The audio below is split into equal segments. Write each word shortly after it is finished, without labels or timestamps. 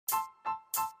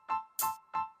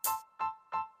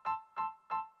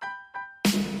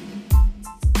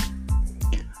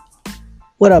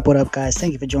What up, guys?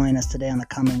 Thank you for joining us today on the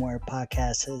Common Warrior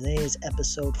Podcast. Today is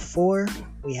episode 4.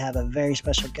 We have a very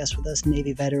special guest with us,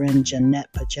 Navy Veteran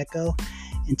Janette Pacheco.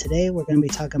 And today we're going to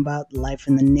be talking about life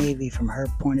in the Navy from her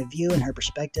point of view and her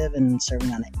perspective and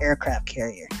serving on an aircraft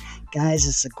carrier. Guys,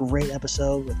 this is a great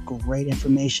episode with great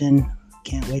information.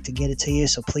 Can't wait to get it to you,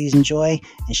 so please enjoy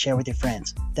and share with your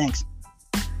friends. Thanks.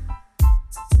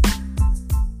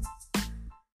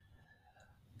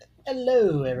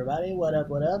 Hello, everybody. What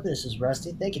up? This is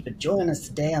Rusty. Thank you for joining us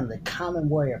today on the Common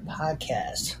Warrior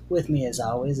Podcast. With me, as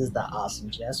always, is the awesome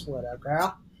Jess. What up,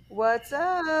 girl? What's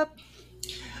up?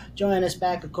 Joining us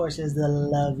back, of course, is the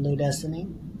lovely Destiny.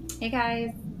 Hey,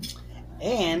 guys.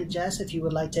 And, Jess, if you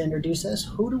would like to introduce us,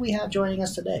 who do we have joining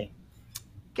us today?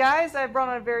 Guys, I brought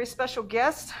on a very special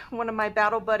guest, one of my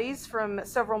battle buddies from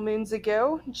several moons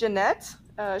ago, Janette.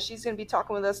 She's going to be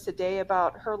talking with us today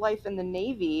about her life in the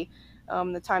Navy.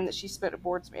 The time that she spent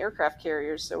aboard some aircraft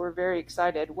carriers. So we're very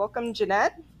excited. Welcome,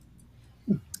 Janette.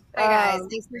 Hi, guys.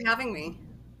 Thanks for having me.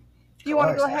 Do you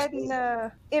want to go ahead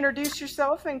and introduce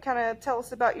yourself and kind of tell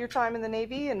us about your time in the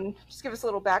Navy and just give us a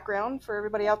little background for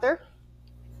everybody out there?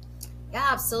 Yeah,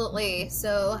 absolutely.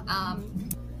 So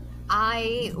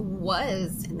I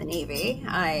was in the Navy.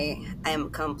 I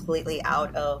am completely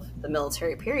out of the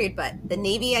military period, but the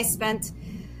Navy I spent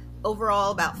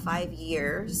overall about 5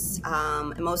 years.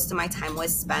 And most of my time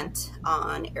was spent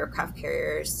on aircraft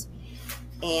carriers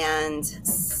and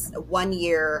 1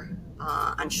 year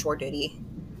on shore duty.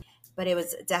 But it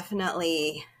was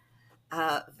definitely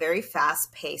a very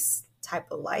fast-paced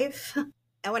type of life.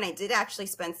 And when I did actually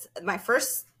spend my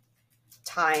first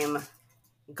time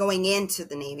going into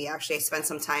the Navy, actually I spent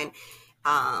some time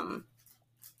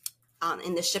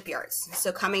in the shipyards.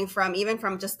 So coming from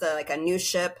just a new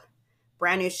ship,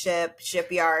 brand new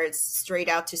shipyards, straight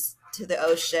out to the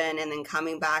ocean, and then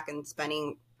coming back and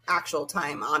spending actual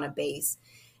time on a base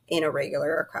in a regular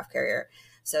aircraft carrier.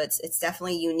 So it's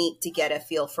definitely unique to get a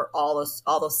feel for all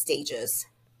those stages.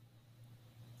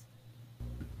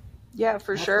 Yeah,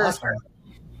 for sure.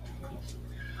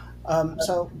 Awesome.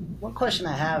 So one question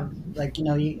I have,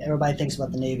 everybody thinks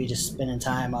about the Navy just spending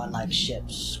time on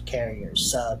ships,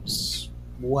 carriers, subs,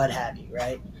 what have you,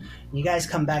 right? You guys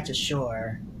come back to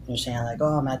shore. You're saying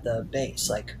I'm at the base.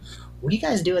 What do you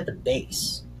guys do at the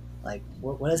base?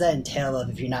 What does that entail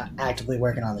if you're not actively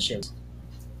working on the ships?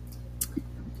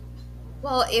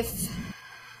 Well,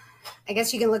 I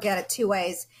guess you can look at it two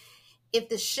ways. If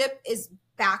the ship is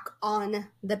back on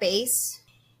the base,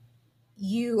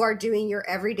 you are doing your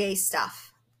everyday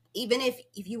stuff. Even if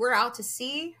you were out to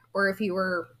sea or if you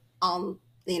were on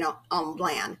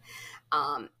land,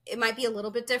 it might be a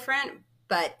little bit different.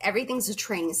 But everything's a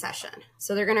training session.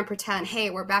 So they're going to pretend,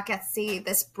 hey, we're back at sea.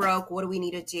 This broke. What do we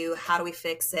need to do? How do we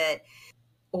fix it?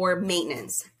 Or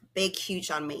maintenance. Big, huge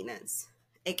on maintenance.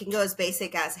 It can go as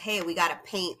basic as, hey, we got to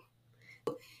paint.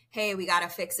 Hey, we got to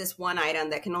fix this one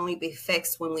item that can only be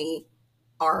fixed when we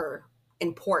are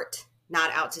in port,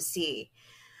 not out to sea.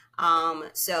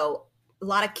 So a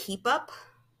lot of keep up,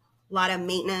 a lot of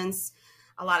maintenance,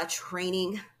 a lot of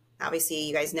training. Obviously,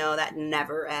 you guys know that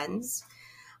never ends.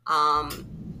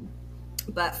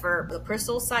 But for the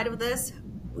personal side of this,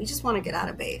 we just want to get out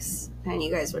of base. And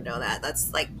you guys would know that.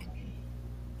 That's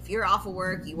if you're off of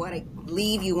work, you want to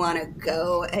leave, you want to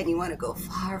go, and you want to go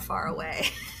far, far away.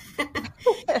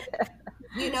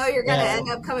 You're going to end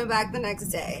up coming back the next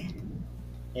day.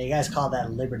 Yeah, you guys call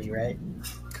that liberty, right?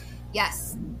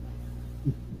 Yes.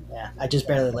 Yeah, I just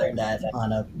barely learned that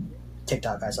on a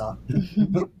TikTok I saw.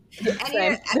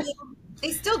 They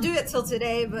still do it till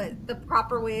today, but the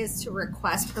proper way is to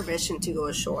request permission to go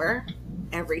ashore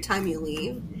every time you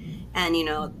leave. And,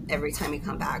 every time you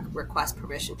come back, request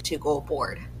permission to go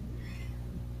aboard.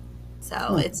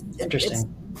 So it's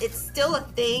interesting. It's still a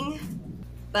thing,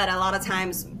 but a lot of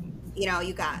times,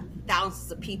 you got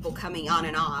thousands of people coming on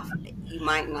and off. You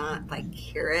might not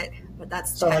hear it, but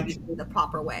that's technically the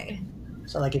proper way.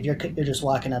 So if you're just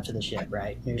walking up to the ship,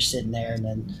 right? You're sitting there and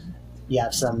then you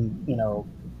have some,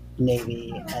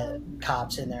 Navy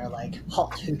cops in there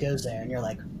halt, who goes there? And you're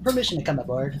permission to come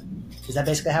aboard. Is that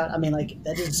basically how,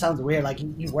 that just sounds weird.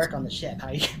 You work on the ship. How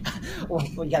you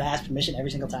got to ask permission every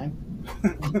single time?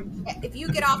 If you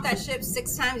get off that ship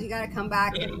 6 times, you got to come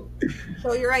back and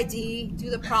show your ID, do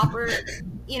the proper,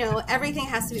 everything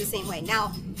has to be the same way.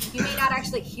 Now, you may not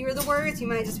actually hear the words. You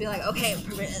might just be okay,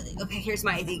 here's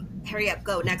my ID. Hurry up,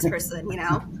 go, next person,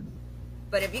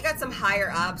 But if you got some higher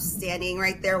ups standing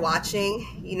right there watching,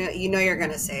 you're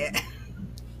going to say it.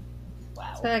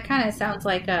 Wow. So it kind of sounds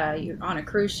like you're on a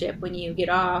cruise ship when you get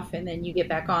off and then you get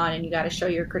back on and you got to show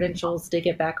your credentials to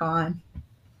get back on.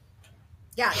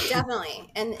 Yeah, definitely.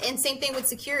 And same thing with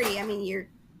security. I mean, you're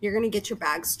going to get your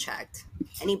bags checked.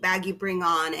 Any bag you bring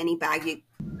on, any bag you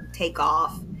take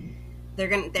off, they're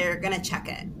going to check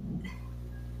it.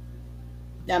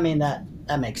 Yeah, I mean that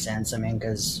makes sense. I mean,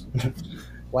 because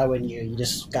why wouldn't you? You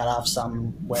just got off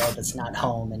somewhere that's not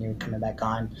home, and you're coming back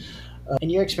on. In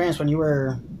your experience, when you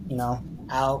were,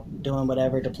 out doing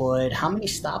whatever, deployed, how many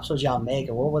stops would y'all make,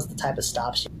 or what was the type of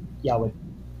stops y'all would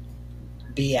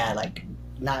be at? Like,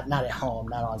 not at home,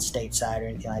 not on stateside or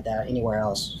anything like that, anywhere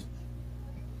else.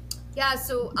 Yeah,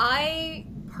 so I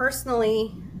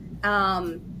personally,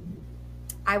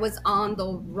 I was on the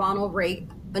Ronald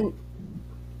Reagan.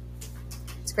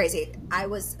 It's crazy. I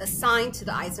was assigned to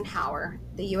the Eisenhower,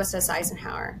 the USS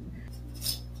Eisenhower.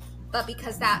 But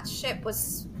because that ship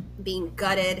was being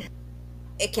gutted,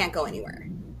 it can't go anywhere.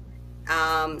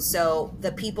 So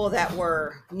the people that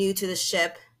were new to the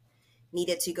ship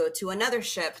needed to go to another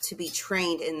ship to be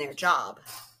trained in their job.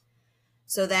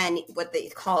 So then what they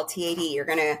call TAD, you're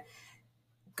going to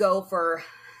go for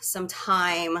some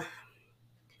time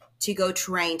to go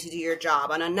train to do your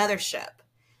job on another ship.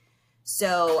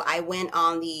 So I went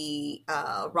on the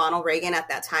Ronald Reagan at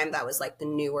that time. That was like the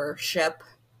newer ship.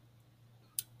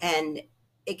 And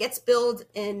it gets built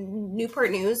in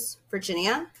Newport News,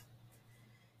 Virginia.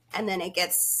 And then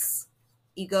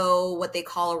you go what they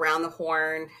call around the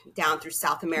Horn, down through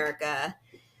South America,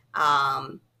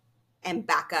 and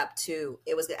back up to,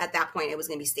 at that point, it was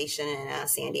going to be stationed in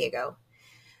San Diego.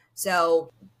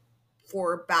 So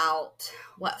for about,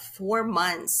 4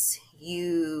 months,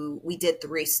 we did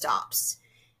 3 stops.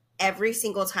 Every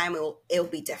single time it'll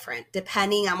be different,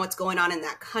 depending on what's going on in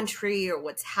that country or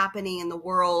what's happening in the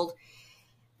world.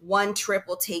 One trip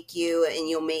will take you and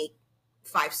you'll make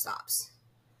 5 stops.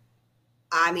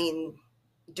 I mean,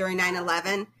 during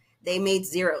 9/11, they made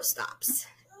 0 stops,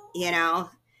 no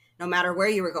matter where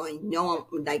you were going. No,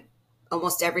 like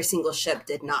almost every single ship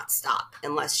did not stop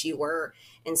unless you were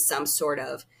in some sort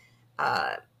of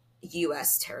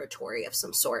U.S. territory of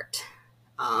some sort.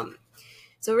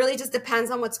 So it really just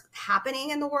depends on what's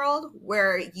happening in the world,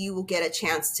 where you will get a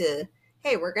chance to,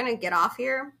 hey, we're going to get off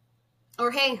here. Or,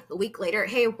 hey, a week later,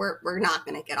 hey, we're not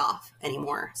going to get off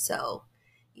anymore. So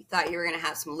you thought you were going to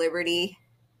have some liberty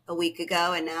a week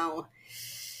ago, and now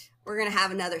we're going to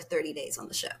have another 30 days on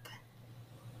the ship.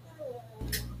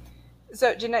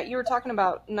 So, Janette, you were talking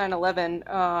about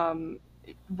 9/11.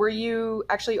 Were you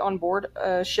actually on board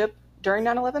a ship during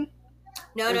 9/11?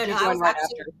 No. I was right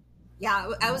after.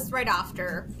 Yeah, I was right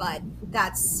after, but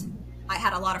I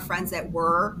had a lot of friends that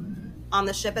were on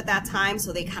the ship at that time,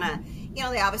 so they kind of,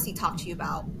 they obviously talked to you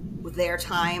about their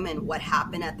time and what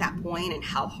happened at that point and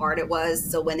how hard it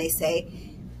was. So when they say,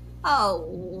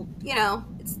 oh,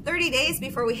 it's 30 days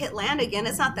before we hit land again,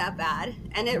 it's not that bad.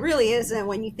 And it really isn't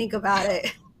when you think about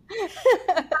it.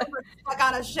 I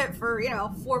got a ship for,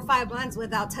 4 or 5 months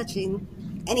without touching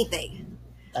anything.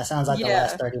 That sounds like the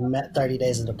last 30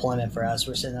 days of deployment for us.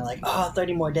 We're sitting there like,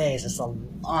 30 more days. It's the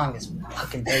longest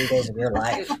fucking 30 days of your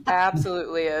life. It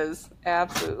absolutely is.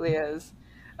 Absolutely is.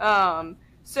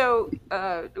 So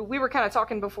we were kind of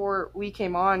talking before we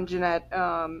came on, Janette,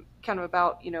 kind of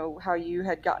about, how you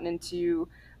had gotten into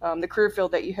the career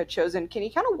field that you had chosen. Can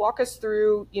you kind of walk us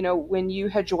through, when you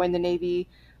had joined the Navy,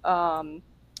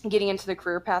 getting into the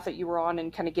career path that you were on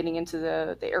and kind of getting into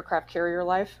the aircraft carrier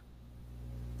life?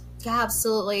 Yeah,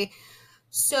 absolutely.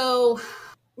 So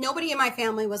nobody in my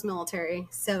family was military.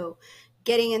 So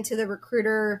getting into the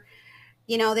recruiter,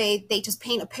 they just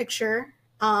paint a picture.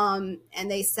 And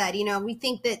they said, we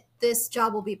think that this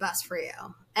job will be best for you.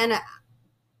 And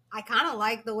I kind of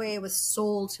like the way it was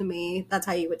sold to me. That's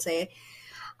how you would say it.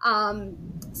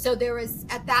 So there was,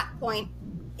 at that point,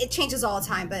 it changes all the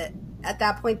time, but at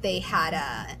that point they had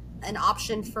an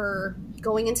option for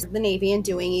going into the Navy and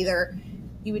doing either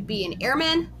you would be an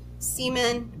airman,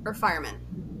 seaman, or fireman.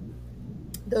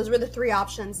 Those were the 3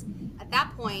 options. At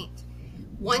that point,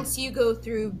 once you go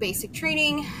through basic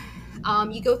training,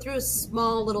 you go through a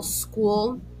small little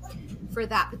school for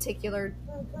that particular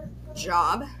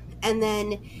job, and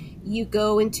then you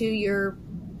go into your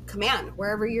command,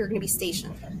 wherever you're going to be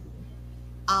stationed.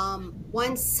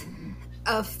 Once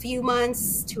a few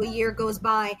months to a year goes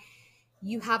by,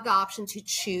 you have the option to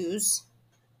choose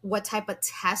what type of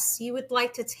tests you would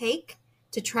like to take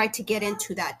to try to get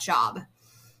into that job.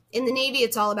 In the Navy,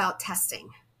 it's all about testing.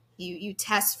 You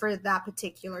test for that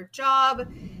particular job.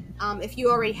 If you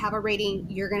already have a rating,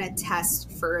 you're going to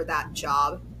test for that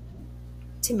job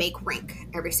to make rank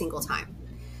every single time.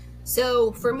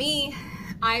 So for me,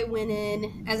 I went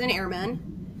in as an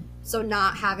airman, so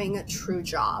not having a true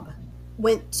job.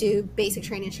 Went to basic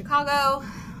training in Chicago,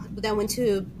 then went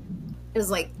to It was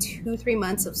like 2-3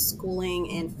 months of schooling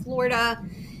in Florida,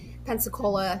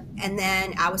 Pensacola, and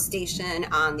then I was stationed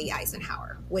on the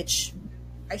Eisenhower, which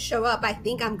I show up, I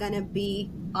think I'm going to be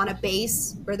on a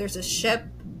base where there's a ship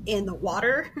in the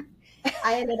water.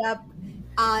 I ended up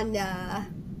on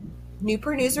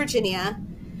Newport News, Virginia,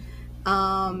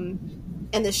 and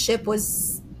the ship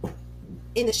was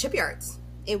in the shipyards.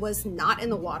 It was not in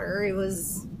the water. It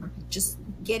was just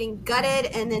getting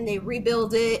gutted, and then they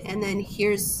rebuild it, and then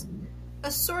here's a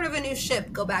sort of a new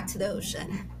ship go back to the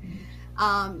ocean.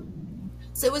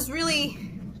 So it was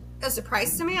really a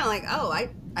surprise to me. I'm like, oh,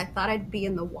 I thought I'd be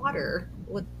in the water.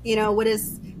 What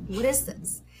is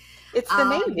this? It's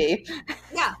the Navy.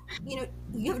 Yeah,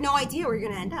 you have no idea where you're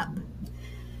going to end up.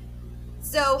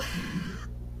 So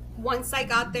once I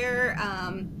got there,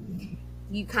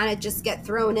 you kind of just get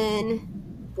thrown in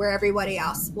where everybody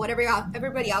else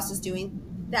is doing.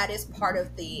 That is part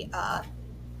of the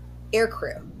air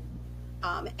crew.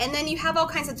 And then you have all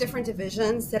kinds of different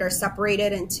divisions that are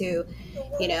separated into,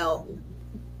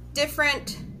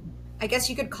 different, I guess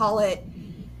you could call it,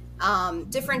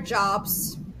 different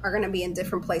jobs are going to be in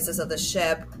different places of the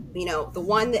ship. The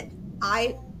one that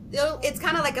it's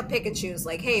kind of like a pick and choose,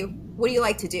 like, hey, what do you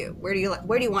like to do? Where do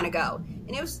you want to go?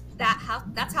 And it was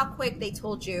that's how quick they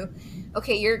told you,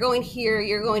 okay, you're going here,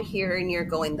 and you're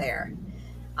going there.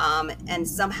 And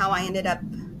somehow I ended up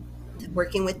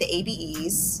working with the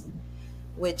ABEs,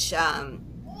 which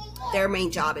their main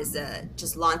job is to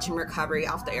just launch and recovery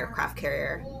off the aircraft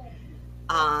carrier.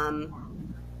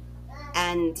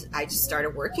 And I just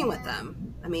started working with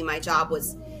them. I mean, my job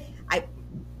was, I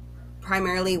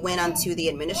primarily went onto the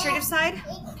administrative side.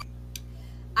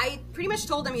 I pretty much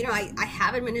told them, I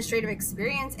have administrative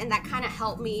experience, and that kind of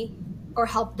helped me, or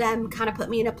helped them kind of put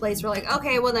me in a place where, like,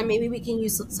 okay, well then maybe we can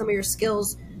use some of your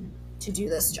skills to do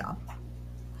this job.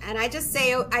 And I just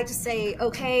say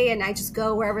okay, and I just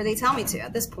go wherever they tell me to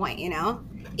at this point.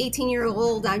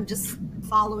 18-year-old, I'm just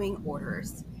following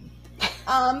orders.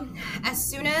 As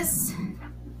soon as,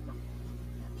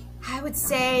 I would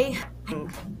say,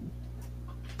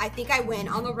 I think I went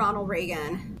on the Ronald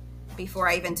Reagan before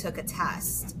I even took a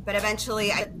test. But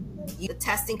eventually the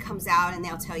testing comes out and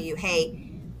they'll tell you,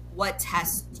 hey, what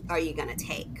test are you going to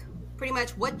take? Pretty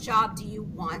much, what job do you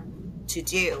want to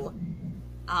do?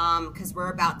 Because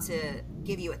we're about to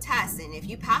give you a test, and if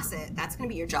you pass it, that's going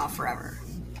to be your job forever.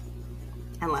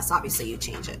 Unless, obviously, you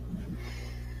change it.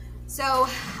 So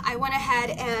I went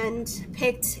ahead and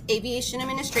picked aviation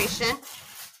administration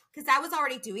because I was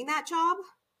already doing that job.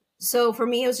 So for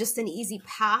me, it was just an easy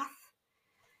path.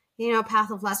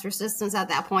 Path of less resistance at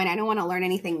that point. I don't want to learn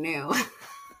anything new.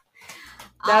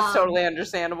 That's totally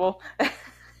understandable.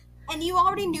 And you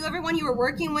already knew everyone you were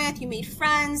working with. You made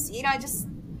friends. I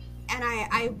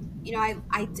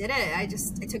did it. I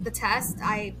took the test.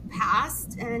 I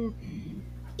passed, and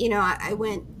I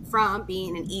went from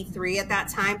being an E3 at that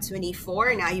time to an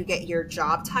E4, and now you get your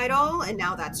job title, and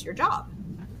now that's your job.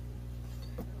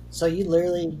 So you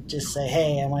literally just say,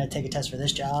 hey, I want to take a test for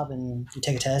this job, and you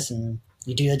take a test and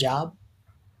you do the job?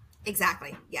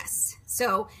 Exactly. Yes.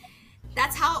 So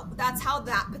that's how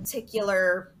that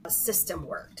particular system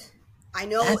worked. I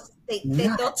know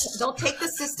they'll take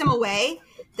the system away,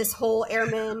 this whole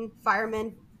airman,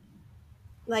 fireman,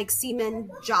 like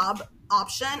seaman job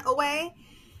option away.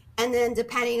 And then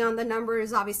depending on the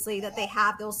numbers, obviously, that they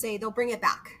have, they'll bring it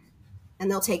back, and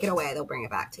they'll take it away. They'll bring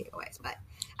it back, take it away. But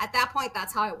at that point,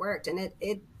 that's how it worked. And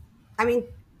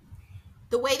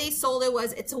the way they sold it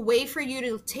was, it's a way for you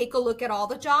to take a look at all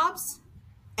the jobs,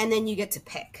 and then you get to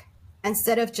pick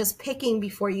instead of just picking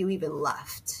before you even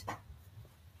left.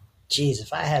 Jeez,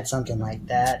 if I had something like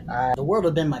that, the world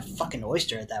would have been my fucking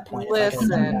oyster at that point.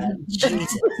 Listen.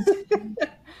 Jesus.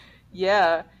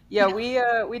 Yeah, we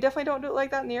definitely don't do it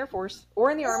like that in the Air Force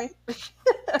or in the Army.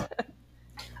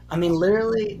 I mean,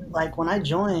 literally, like, when I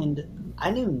joined, I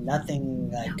knew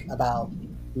nothing, like, about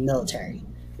military,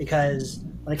 because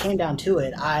when it came down to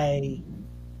it, I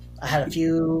had a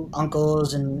few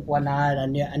uncles and whatnot. I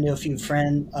knew a few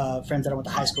friends that I went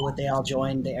to high school with. They all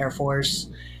joined the Air Force,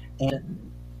 and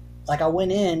like, I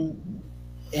went in,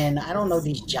 and I don't know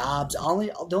these jobs. The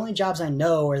only jobs I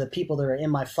know are the people that are in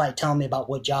my flight telling me about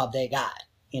what job they got,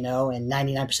 and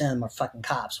 99% of them are fucking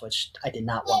cops, which I did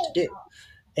not want to do.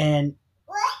 And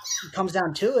it comes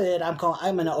down to it,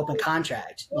 I'm in an open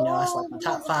contract. I select my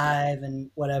top 5 and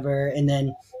whatever, and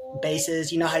then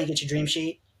bases. You know how you get your dream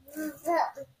sheet?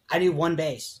 I knew one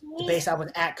base, the base I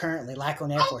was at currently,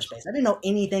 Lackland Air Force Base. I didn't know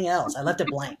anything else. I left it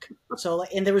blank. So,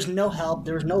 and there was no help.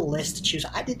 There was no list to choose.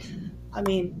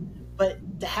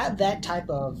 But to have that type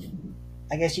of,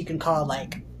 I guess you can call it,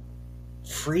 like,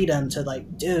 freedom to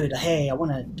like, dude, hey, I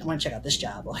want to check out this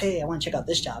job. Well, hey, I want to check out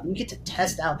this job. And you get to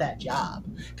test out that job,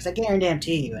 because I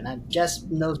guarantee you, and I just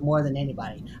knows more than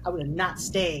anybody, I would have not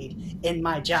stayed in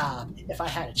my job if I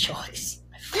had a choice.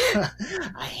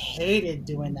 I hated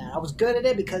doing that. I was good at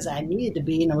it because I needed to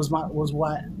be, and it was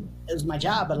my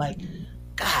job. But like,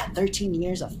 God, 13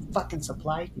 years of fucking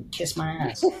supply, you can kiss my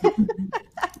ass.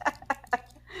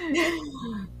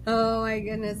 Oh my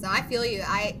goodness, I feel you.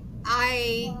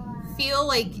 I feel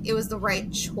like it was the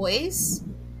right choice,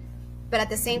 but at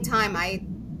the same time, I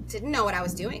didn't know what I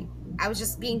was doing. I was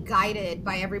just being guided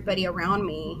by everybody around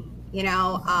me, you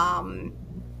know.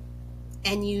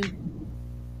 And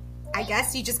I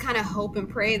guess you just kind of hope and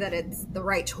pray that it's the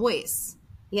right choice,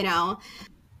 you know.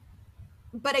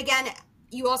 But again,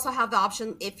 you also have the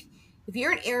option, if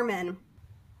you're an airman,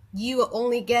 you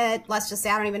only get, let's just say,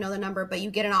 I don't even know the number, but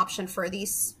you get an option for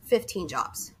these 15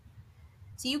 jobs.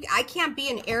 So I can't be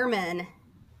an airman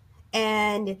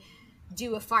and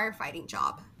do a firefighting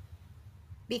job,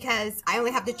 because I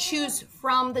only have to choose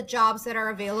from the jobs that are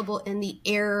available in the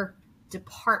air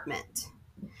department.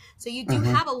 So you do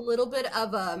have a little bit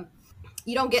of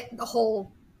you don't get the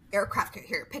whole aircraft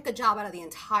here, pick a job out of the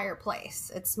entire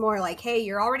place. It's more like, hey,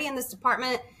 you're already in this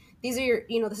department. These are your,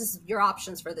 this is your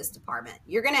options for this department.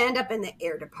 You're going to end up in the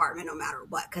air department no matter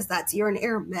what, because you're an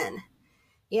airman.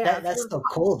 That's so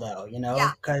cool though,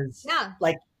 because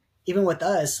like, even with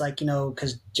us, like,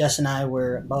 because Jess and I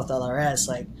were both LRS,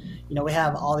 like, we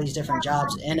have all these different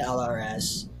jobs in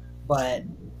LRS, but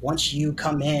once you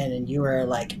come in and you are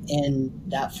like in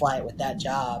that flight with that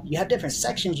job, you have different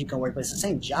sections you can work, but it's the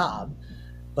same job.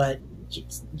 But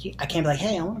I can't be like,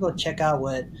 hey, I want to go check out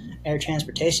what air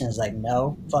transportation is like.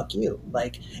 No, fuck you.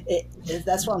 Like,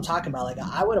 that's what I'm talking about. Like,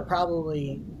 I would have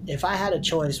probably, if I had a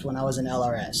choice when I was in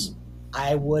LRS,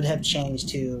 I would have changed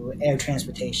to air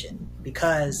transportation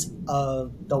because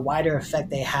of the wider effect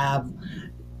they have,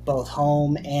 both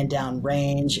home and down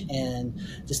range, and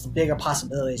just the bigger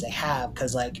possibilities they have.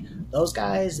 Because like, those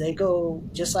guys, they go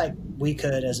just like we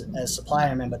could as supply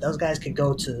airmen, but those guys could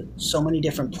go to so many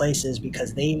different places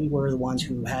because they were the ones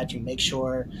who had to make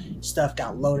sure stuff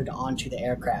got loaded onto the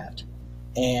aircraft.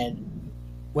 And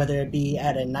whether it be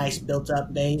at a nice built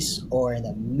up base or in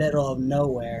the middle of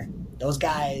nowhere, those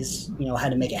guys, had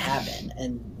to make it happen.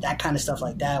 And that kind of stuff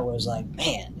like that was like,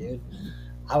 man, dude,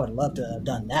 I would love to have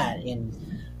done that.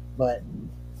 But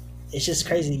it's just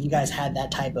crazy that you guys had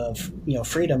that type of,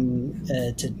 freedom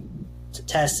to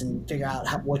test and figure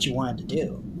out what you wanted to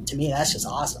do. To me, that's just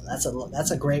awesome.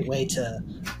 That's a great way to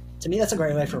me, that's a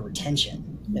great way for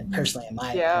retention, personally, in my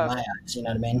eyes. You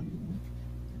know what I mean?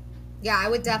 Yeah, I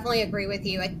would definitely agree with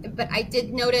you. But I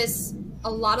did notice a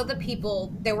lot of the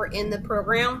people that were in the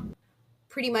program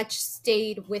pretty much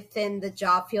stayed within the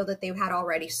job field that they had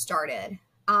already started.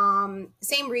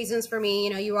 Same reasons for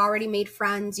me, you already made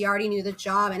friends, you already knew the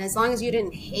job, and as long as you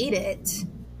didn't hate it,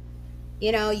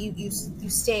 you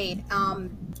stayed.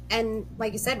 And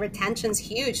like you said, retention's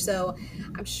huge. So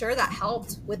I'm sure that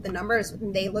helped with the numbers.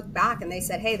 They looked back and they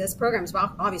said, hey, this program's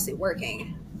obviously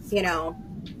working,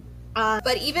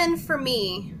 but even for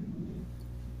me,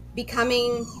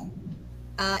 becoming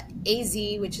AZ,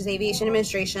 which is Aviation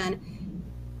Administration,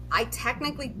 I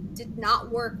technically did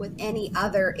not work with any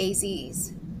other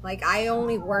AZs. Like, I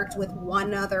only worked with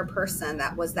one other person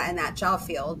that was in that job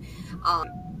field,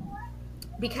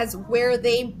 because where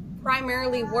they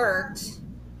primarily worked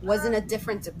was in a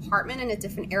different department, in a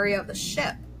different area of the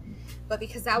ship. But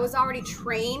because I was already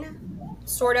trained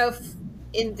sort of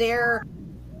in their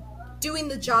doing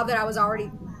the job that I was already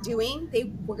doing,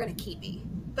 they were going to keep me.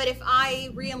 But if I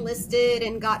re-enlisted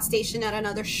and got stationed at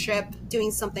another ship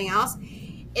doing something else,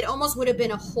 it almost would have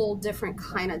been a whole different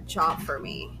kind of job for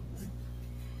me.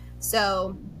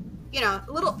 So,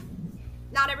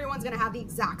 not everyone's going to have the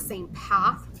exact same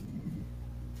path.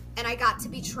 And I got to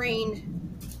be trained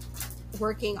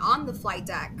working on the flight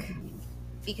deck,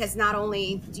 because not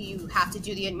only do you have to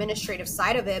do the administrative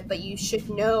side of it, but you should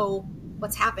know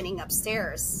what's happening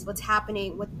upstairs, what's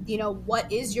happening,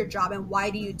 what is your job and why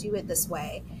do you do it this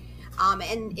way?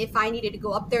 And if I needed to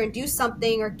go up there and do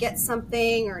something or get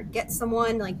something or get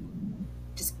someone, like,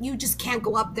 you just can't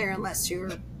go up there unless you're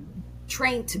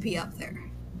trained to be up there.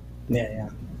 Yeah.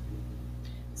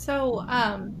 So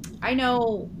I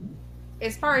know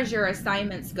as far as your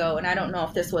assignments go, and I don't know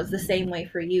if this was the same way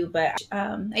for you, but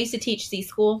I used to teach C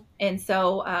school. And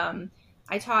so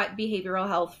I taught behavioral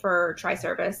health for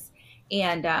tri-service.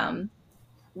 And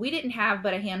we didn't have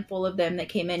but a handful of them that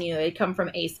came in. They'd come from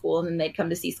A school and then they'd come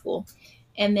to C school.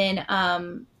 And then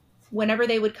whenever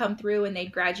they would come through and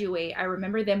they'd graduate, I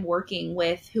remember them working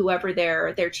with whoever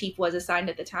their chief was assigned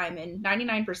at the time. And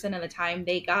 99% of the time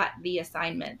they got the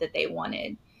assignment that they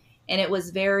wanted. And it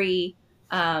was very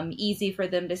easy for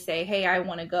them to say, hey, I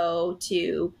want to go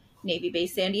to Navy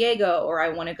Base San Diego, or I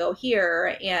want to go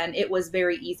here. And it was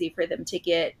very easy for them to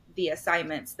get the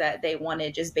assignments that they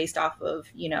wanted just based off of,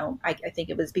 I think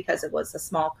it was because it was a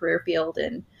small career field.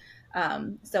 And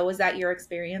so was that your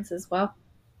experience as well?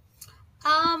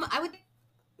 I would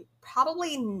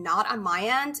probably not on my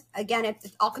end. Again,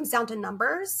 it all comes down to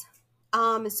numbers.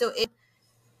 So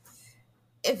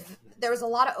if there was a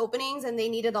lot of openings and they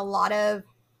needed a lot of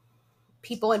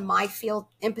people in my field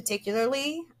in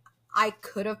particularly, I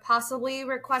could have possibly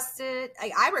requested,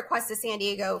 I requested San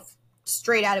Diego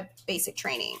straight out of basic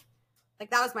training.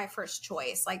 Like that was my first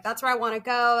choice. Like that's where I want to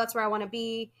go. That's where I want to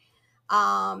be.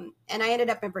 And I ended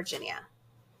up in Virginia.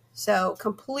 So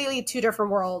completely two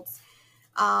different worlds.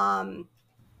 Well,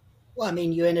 I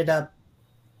mean, you ended up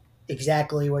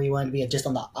exactly where you wanted to be, just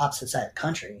on the opposite side of the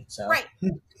country. So right.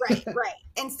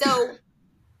 And so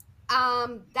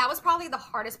that was probably the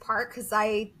hardest part because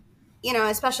I,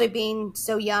 especially being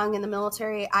so young in the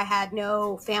military, I had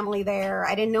no family there.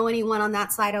 I didn't know anyone on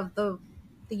that side of the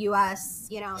U.S.,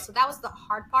 so that was the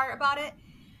hard part about it.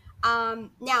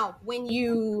 Now, when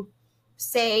you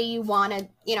say you want to,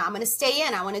 I'm going to stay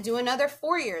in, I want to do another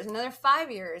 4 years, another 5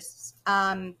 years,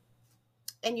 and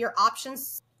your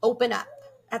options open up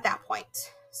at that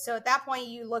point. So at that point,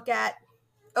 you look at,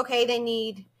 okay, they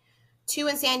need 2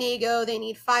 in San Diego, they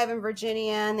need 5 in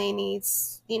Virginia, and they need,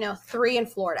 3 in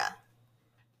Florida.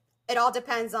 It all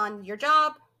depends on your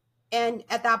job. And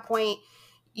at that point,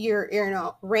 your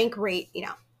rank rate,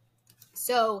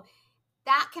 So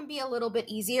that can be a little bit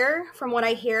easier from what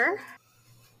I hear,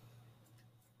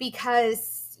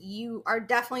 because you are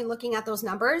definitely looking at those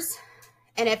numbers.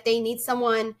 And if they need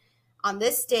someone on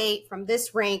this date, from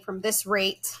this rank, from this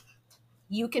rate,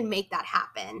 you can make that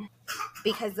happen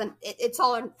because then it's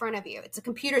all in front of you. It's a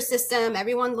computer system.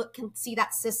 Everyone can see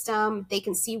that system. They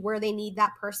can see where they need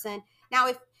that person. Now,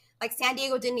 if like San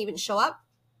Diego didn't even show up,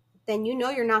 then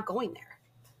you're not going there.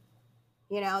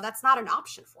 That's not an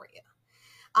option for you.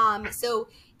 So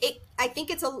I think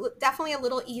it's definitely a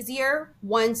little easier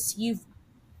once you've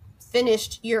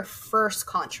finished your first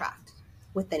contract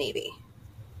with the Navy.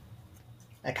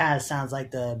 That kind of sounds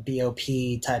like the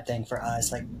BOP type thing for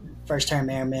us, like first term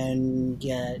airmen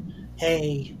get,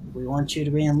 hey, we want you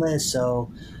to re-enlist,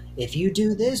 so if you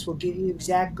do this, we'll give you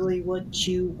exactly what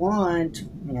you want,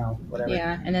 whatever.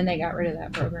 Yeah, and then they got rid of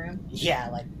that program. Yeah,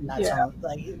 like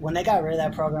when they got rid of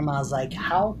that program, I was like,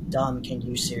 how dumb can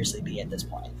you seriously be at this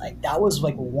point? Like that was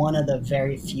like one of the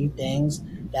very few things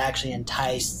that actually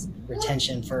enticed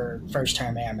retention for first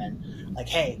term airmen. Like,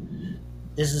 hey,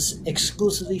 this is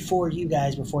exclusively for you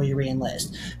guys before you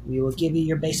re-enlist. We will give you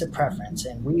your basic preference,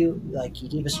 and you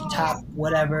give us your top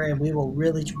whatever, and we will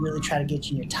really, really try to get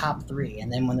you in your top 3.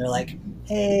 And then when they're like,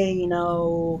 hey,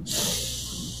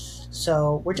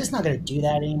 so we're just not going to do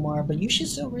that anymore, but you should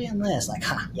still re-enlist. Like,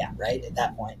 yeah, right, at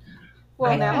that point.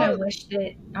 Well, I wish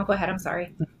that. Oh, go ahead. I'm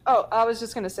sorry. Oh, I was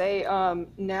just going to say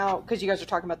now, because you guys are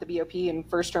talking about the BOP and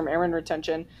first-term airman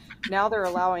retention, now they're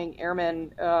allowing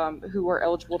airmen who are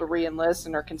eligible to re-enlist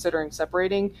and are considering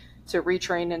separating to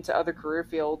retrain into other career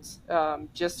fields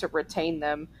just to retain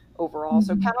them overall.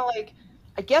 Mm-hmm. So kind of like,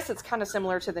 I guess it's kind of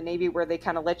similar to the Navy where they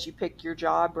kind of let you pick your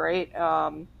job, right?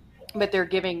 But they're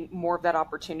giving more of that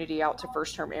opportunity out to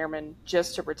first-term airmen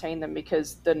just to retain them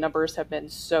because the numbers have been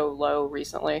so low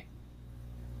recently.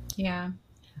 Yeah.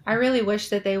 I really wish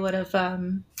that they would have,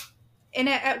 and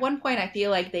at one point I feel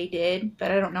like they did,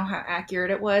 but I don't know how accurate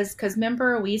it was. Because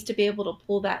remember, we used to be able to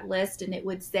pull that list and it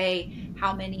would say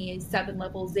how many 7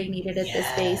 levels they needed at this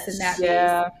base and that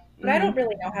base. But I don't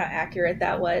really know how accurate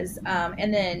that was.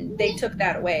 And then they took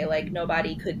that away. Like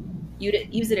nobody could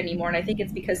use it anymore. And I think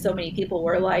it's because so many people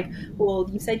were like, well,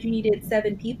 you said you needed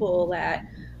 7 people at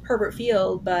Herbert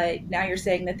Field, but now you're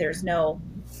saying that there's no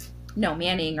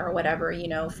manning or whatever,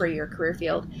 for your career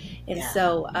field. And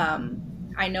so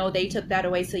I know they took that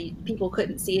away so people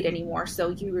couldn't see it anymore.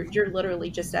 So you're literally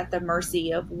just at the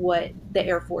mercy of what the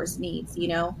Air Force needs,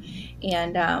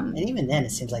 and even then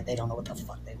it seems like they don't know what the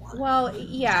fuck they want. Well,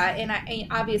 yeah. And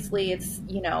obviously it's,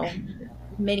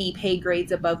 many pay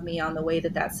grades above me on the way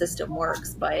that system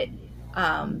works, but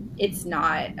it's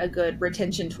not a good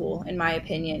retention tool in my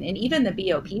opinion. And even the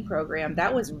BOP program,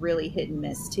 that was really hit and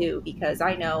miss too, because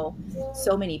I know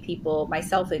so many people,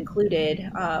 myself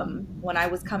included, when I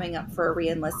was coming up for a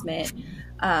reenlistment,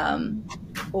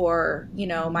 or,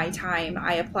 my time,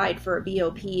 I applied for a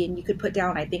BOP and you could put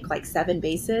down, I think 7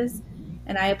 bases.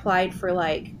 And I applied for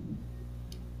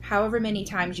however many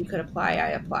times you could apply, I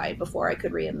applied before I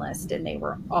could re-enlist, and they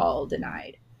were all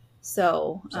denied.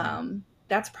 So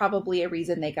that's probably a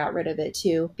reason they got rid of it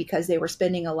too, because they were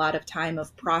spending a lot of time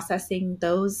of processing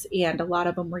those, and a lot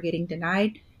of them were getting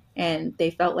denied, and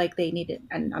they felt like they needed,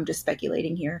 and I'm just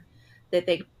speculating here, that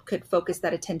they could focus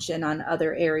that attention on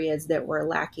other areas that were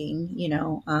lacking,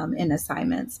 in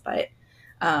assignments. But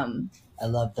I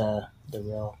love the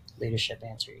real leadership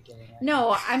answer you're giving. Right?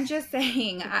 No, I'm just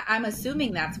saying, I'm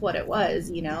assuming that's what it was,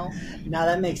 No,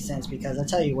 that makes sense, because I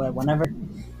tell you what, whenever,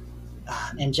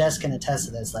 and Jess can attest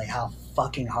to this, like how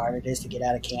fucking hard it is to get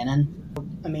out of Cannon.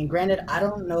 I mean, granted, I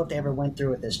don't know if they ever went through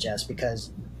with this, Jess,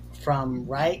 because from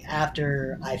right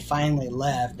after I finally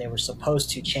left, they were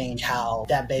supposed to change how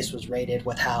that base was rated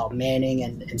with how manning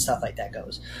and stuff like that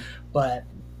goes. But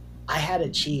I had a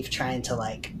chief trying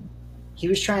to he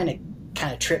was trying to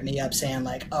kind of trip me up, saying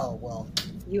like, oh, well,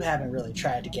 you haven't really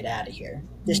tried to get out of here.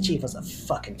 This chief was a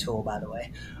fucking tool, by the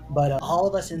way. But all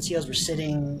of us NCOs were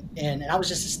sitting in, and I was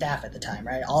just a staff at the time,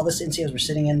 right? All of us NCOs were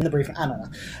sitting in the briefing, I don't know.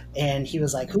 And he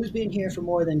was like, who's been here for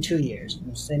more than 2 years?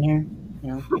 I'm sitting here,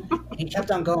 And he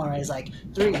kept on going, right? He's like,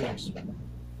 3 years,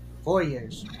 4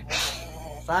 years,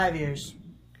 5 years.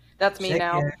 That's me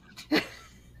now. Years,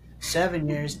 7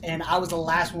 years. And I was the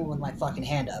last one with my fucking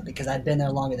hand up, because I'd been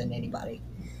there longer than anybody.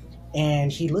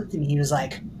 And he looked at me, he was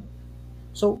like,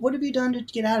 so what have you done to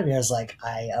get out of here? I was like,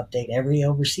 I update every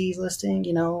overseas listing,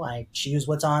 I choose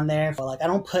what's on there. But I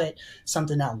don't put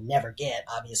something I'll never get,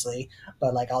 obviously,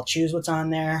 but I'll choose what's on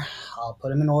there. I'll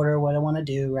put them in order, what I want to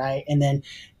do, right? And then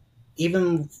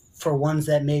even for ones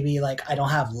that maybe I don't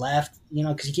have left,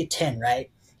 because you get 10,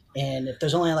 right? And if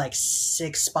there's only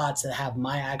 6 spots that have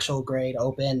my actual grade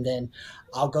open, then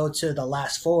I'll go to the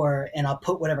last 4 and I'll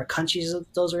put whatever countries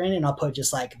those are in, and I'll put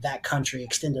just that country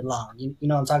extended long. You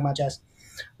know what I'm talking about, Jess?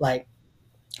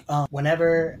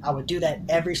 Whenever I would do that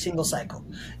every single cycle,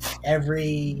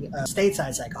 every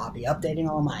stateside cycle, I'll be updating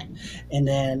all mine. And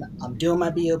then I'm doing my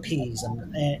BOPs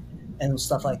and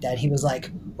stuff like that. He was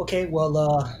like, okay,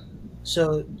 well,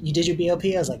 so you did your BOP?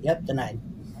 I was like, yep, denied.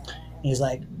 He's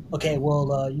like, okay,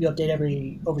 well, you update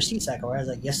every overseas cycle, right? I was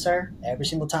like, yes, sir, every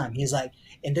single time. He's like,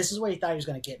 and this is where he thought he was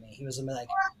going to get me. He was going to be like,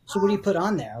 so what do you put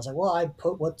on there? I was like, well, I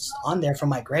put what's on there for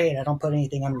my grade. I don't put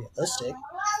anything unrealistic.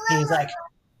 He's like,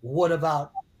 what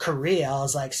about Korea? I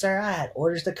was like, sir, I had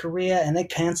orders to Korea, and they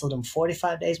canceled them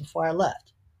 45 days before I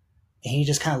left. And he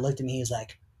just kind of looked at me. He was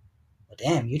like, well,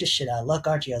 damn, you just shit out of luck,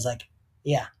 aren't you? I was like,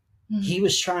 yeah. Mm-hmm. He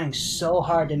was trying so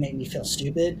hard to make me feel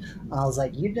stupid. I was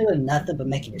like, you're doing nothing but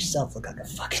making yourself look like a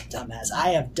fucking dumbass. I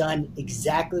have done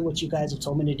exactly what you guys have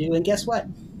told me to do, and guess what?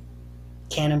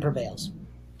 Canon prevails.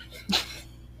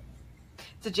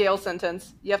 It's a jail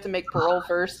sentence. You have to make parole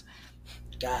first.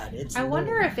 God, I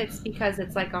wonder if it's because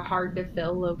it's a hard to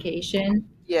fill location.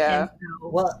 Yeah.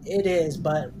 Well, it is,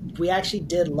 but we actually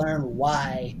did learn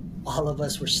why all of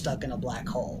us were stuck in a black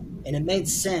hole. And it made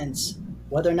sense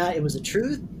whether or not it was the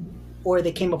truth or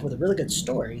they came up with a really good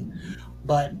story.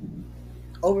 But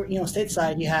over,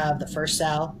 stateside, you have the 1st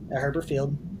Sal at Herbert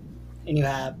Field, and you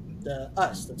have the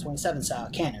 27th Sal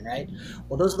at Cannon, right?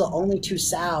 Well, those are the only 2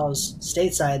 Sals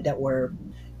stateside that were,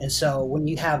 and so when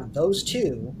you have those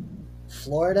 2,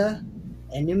 Florida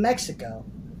and New Mexico,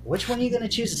 which one are you going to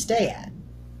choose to stay at?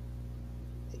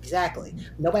 Exactly.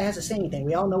 Nobody has to say anything.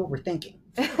 We all know what we're thinking.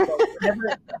 But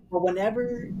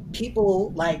whenever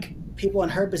people in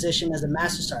her position as a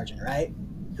master sergeant, right,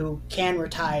 who can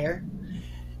retire,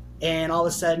 and all of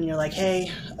a sudden you're like, hey,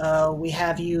 we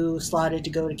have you slotted to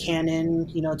go to Cannon,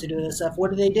 to do this stuff.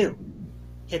 What do?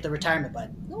 Hit the retirement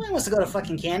button. Nobody wants to go to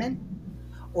fucking Cannon.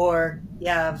 Or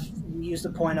you use the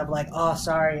point of oh,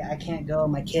 sorry, I can't go.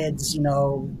 My kids,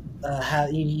 how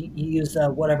you use the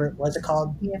whatever, what's it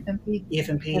called?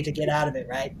 EFMP to get out of it,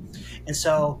 right? And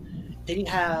so then you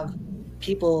have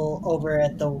people over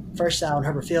at the 1st Sal in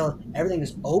Herbert Field. Everything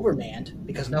is overmanned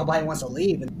because nobody wants to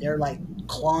leave, and they're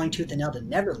clawing tooth and nail to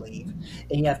never leave.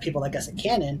 And you have people like us at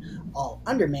Cannon all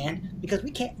undermanned because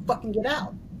we can't fucking get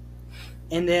out.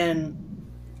 And then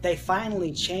they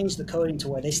finally changed the coding to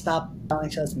where they stopped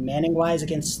telling us manning-wise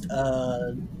against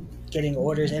getting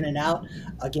orders in and out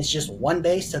against just one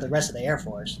base to the rest of the Air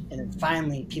Force. And then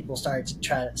finally people started to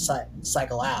try to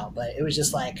cycle out. But it was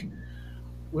just we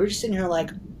were just sitting here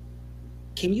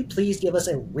can you please give us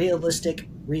a realistic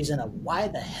reason of why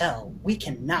the hell we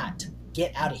cannot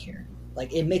get out of here?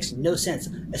 It makes no sense,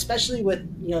 especially with,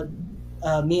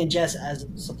 me and Jess as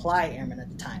supply airmen at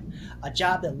the time, a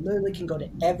job that literally can go to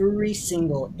every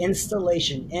single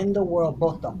installation in the world,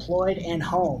 both deployed and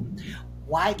home.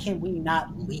 Why can we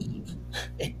not leave?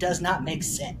 It does not make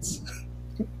sense.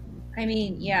 I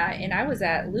mean, yeah, and I was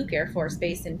at Luke Air Force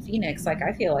Base in Phoenix. Like,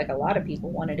 I feel like a lot of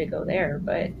people wanted to go there,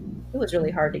 but it was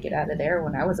really hard to get out of there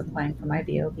when I was applying for my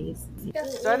BOPs.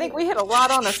 So I think we hit a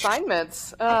lot on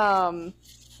assignments. That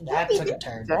took a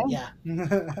turn.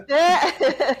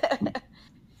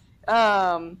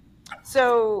 Yeah.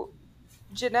 So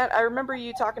Janette, I remember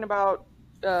you talking about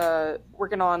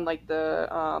working on like the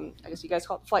I guess you guys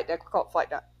call it flight deck, we call it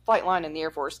flight line in the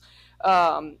Air Force.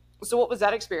 So what was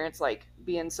that experience like,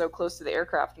 being so close to the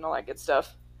aircraft and all that good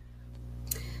stuff?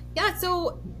 Yeah,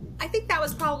 so I think that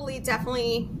was probably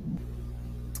definitely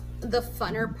the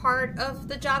funner part of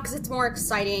the job, because it's more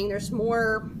exciting. There's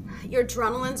more, your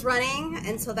adrenaline's running,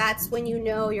 and so that's when you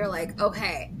know you're like,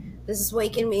 okay, this is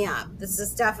waking me up. This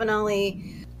is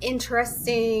definitely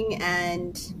interesting,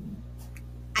 and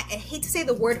I hate to say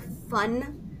the word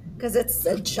fun because it's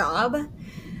a job,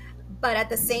 but at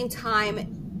the same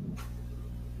time,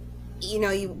 you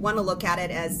know, you want to look at it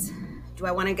as, do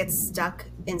I want to get stuck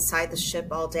inside the ship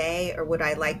all day, or would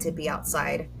I like to be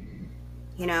outside,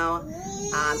 you know,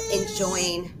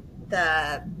 enjoying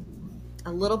a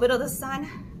little bit of the sun?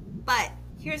 But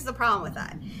here's the problem with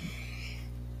that.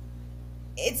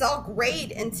 It's all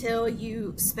great until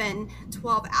you spend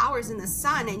 12 hours in the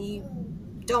sun and you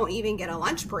don't even get a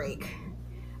lunch break.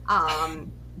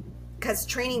 Because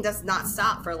training does not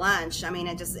stop for lunch. I mean,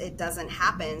 it doesn't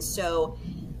happen. So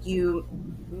you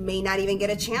may not even get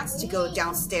a chance to go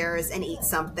downstairs and eat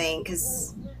something,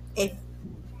 because if,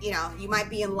 you know, you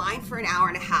might be in line for an hour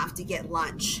and a half to get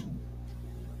lunch.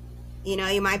 You know,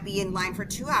 you might be in line for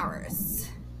 2 hours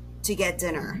to get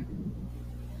dinner.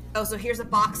 Oh, so here's a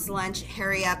box lunch,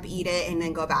 hurry up, eat it, and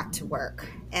then go back to work.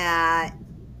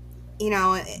 You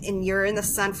know, and you're in the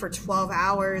sun for 12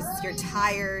 hours, you're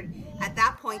tired. At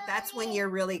that point, that's when you're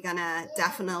really gonna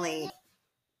definitely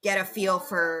get a feel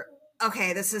for,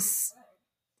 okay,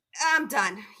 I'm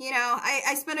done. You know,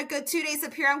 I spent a good 2 days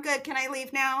up here, I'm good, can I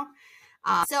leave now?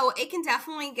 So it can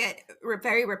definitely get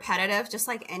very repetitive, just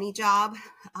like any job.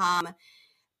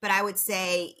 But I would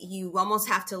say you almost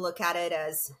have to look at it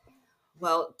as,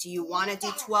 well, do you want to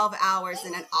do 12 hours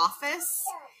in an office,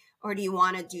 or do you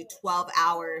want to do 12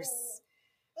 hours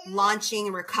launching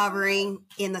and recovering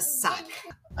in the sun?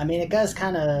 I mean, it does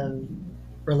kind of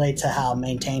relate to how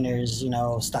maintainers, you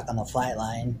know, stuck on the flight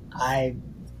line. I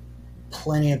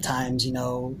plenty of times, you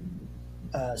know,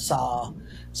 saw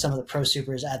some of the pro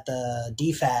supers at the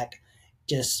DFAC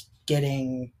just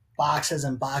getting boxes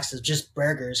and boxes, just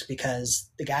burgers, because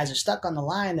the guys are stuck on the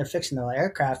line. They're fixing the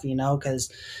aircraft, you know,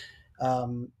 because,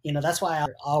 you know, that's why I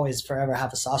always forever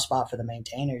have a soft spot for the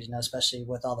maintainers, you know, especially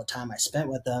with all the time I spent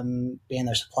with them being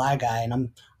their supply guy.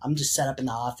 And I'm just set up in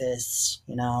the office,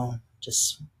 you know,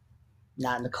 just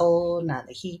not in the cold, not in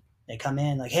the heat. They come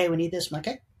in like, hey, we need this. I'm like,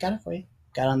 okay, got it for you.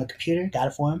 Got it on the computer, got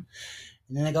it for them.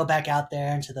 And then they go back out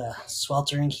there into the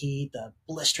sweltering heat, the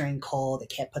blistering cold. They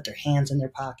can't put their hands in their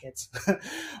pockets.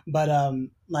 But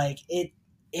like it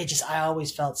just, I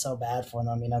always felt so bad for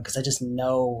them, you know, because I just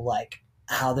know like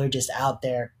how they're just out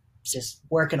there just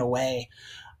working away.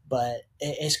 But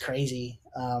it's crazy.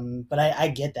 But I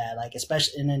get that, like,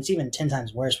 especially, and it's even 10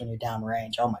 times worse when you're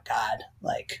downrange. Oh my God.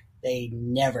 Like, they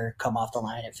never come off the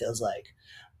line, it feels like.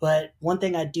 But one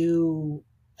thing I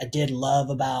did love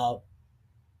about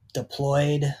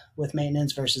deployed with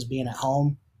maintenance versus being at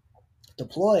home.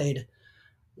 Deployed,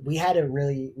 we had a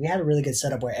really good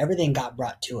setup where everything got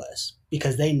brought to us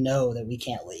because they know that we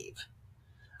can't leave.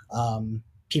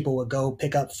 People would go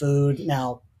pick up food.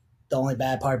 Now, the only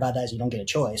bad part about that is you don't get a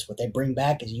choice. What they bring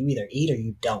back is you either eat or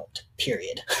you don't,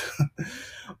 period.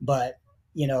 But,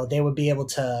 you know, they would be able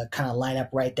to kind of line up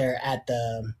right there at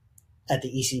the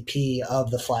ECP of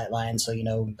the flight line. So, you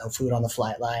know, no food on the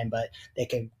flight line, but they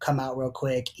could come out real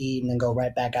quick, eat, and then go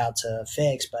right back out to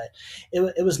fix. But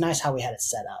it was nice how we had it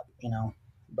set up, you know.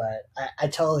 But I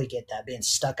totally get that, being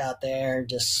stuck out there.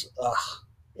 Just,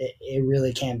 it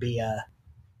really can be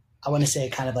I want to say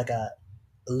kind of like a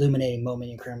illuminating moment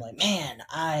in your career. I'm like, man,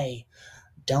 I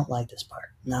don't like this part.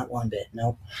 Not one bit.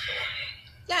 Nope.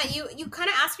 Yeah, you kind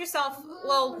of ask yourself,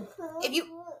 well, if you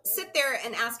sit there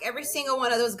and ask every single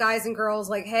one of those guys and girls,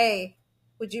 like, hey,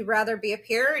 would you rather be up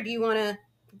here, or do you want to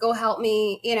go help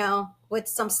me, you know, with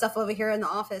some stuff over here in the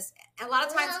office? And a lot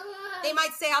of times they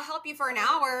might say, I'll help you for an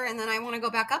hour, and then I want to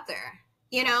go back up there,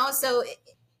 you know? So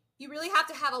you really have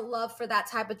to have a love for that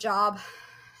type of job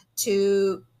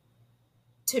to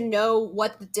know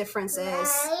what the difference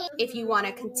is, if you want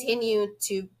to continue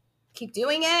to keep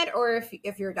doing it, or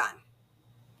if you're done.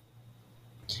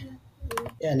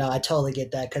 Yeah, no, I totally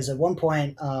get that, because at one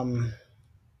point, you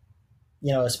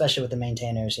know, especially with the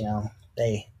maintainers, you know,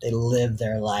 They live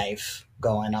their life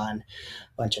going on a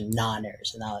bunch of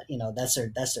nonners, and that's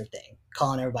their thing,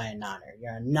 calling everybody a nonner.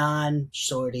 You're a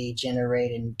non-shorty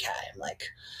generated guy. I'm like,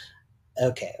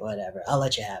 okay, whatever, I'll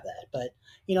let you have that. But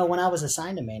when I was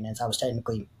assigned to maintenance, I was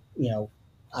technically,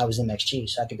 I was MXG,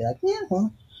 so I could be like, yeah,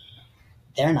 well,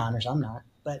 they're nonners, I'm not.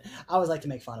 But I always like to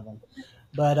make fun of them.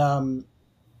 But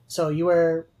so you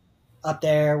were up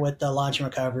there with the launch and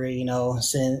recovery,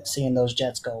 seeing those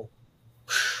jets go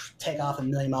take off a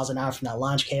million miles an hour from that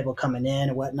launch cable coming in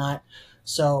and whatnot.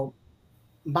 So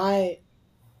my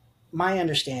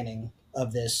understanding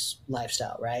of this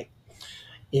lifestyle, right,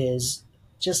 is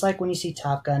just like when you see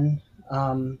Top Gun.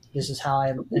 This is how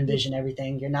I envision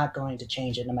everything. You're not going to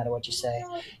change it no matter what you say.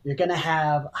 You're going to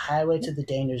have Highway to the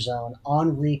Danger Zone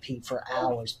on repeat for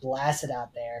hours, blasted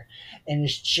out there. And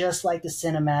it's just like the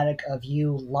cinematic of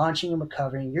you launching and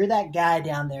recovering. You're that guy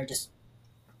down there just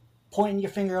pointing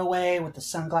your finger away with the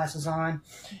sunglasses on.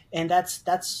 And that's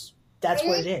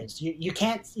what it is. You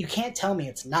can't tell me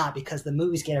it's not, because the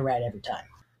movies get it right every time.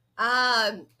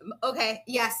 Okay.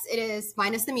 Yes, it is,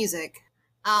 minus the music.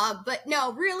 But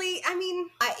no, really, I mean,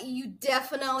 you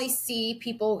definitely see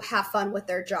people have fun with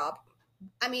their job.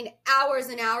 I mean, hours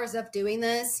and hours of doing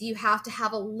this, you have to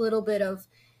have a little bit of,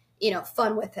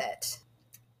 fun with it.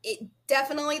 It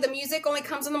definitely, the music only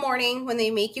comes in the morning when they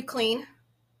make you clean.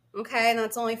 Okay. And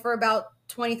that's only for about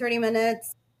 20, 30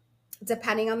 minutes,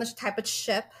 depending on the type of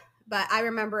ship. But I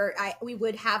remember we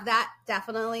would have that,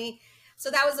 definitely. So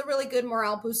that was a really good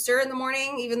morale booster in the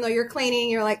morning. Even though you're cleaning,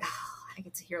 you're like, oh, I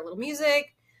get to hear a little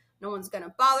music. No one's going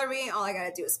to bother me. All I got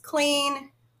to do is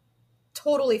clean.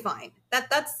 Totally fine.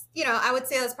 That's, I would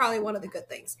say that's probably one of the good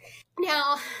things.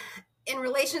 Now, in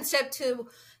relationship to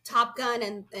Top Gun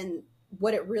and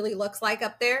what it really looks like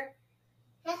up there,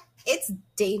 it's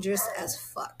dangerous as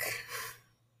fuck.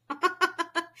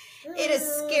 It is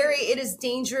scary. It is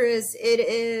dangerous. It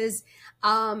is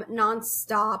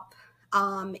nonstop.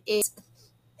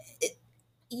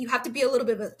 You have to be a little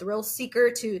bit of a thrill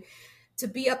seeker to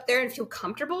be up there and feel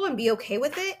comfortable and be okay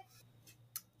with it.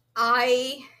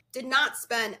 I did not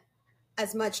spend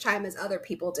as much time as other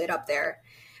people did up there.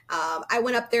 I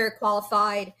went up there,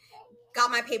 qualified,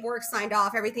 got my paperwork signed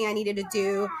off, everything I needed to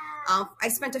do. I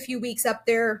spent a few weeks up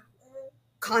there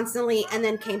constantly and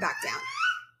then came back down,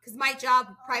 because my job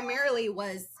primarily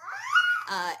was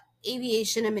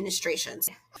aviation administration.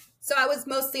 So I was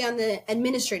mostly on the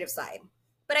administrative side,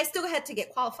 but I still had to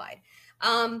get qualified.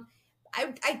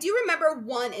 I do remember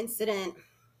one incident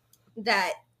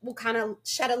that will kind of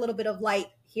shed a little bit of light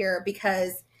here,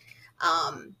 because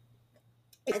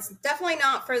it's definitely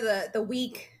not for the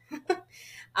weak.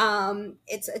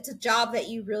 It's a job that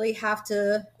you really have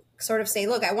to sort of say,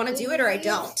 look, I want to do it or I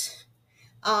don't.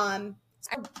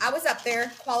 I was up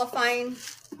there qualifying,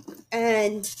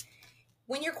 and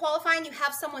when you're qualifying, you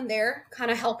have someone there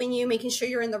kind of helping you, making sure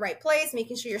you're in the right place,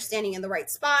 making sure you're standing in the right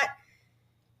spot.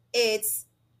 It's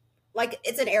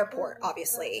an airport,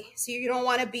 obviously. So you don't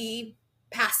want to be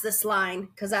past this line,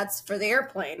 because that's for the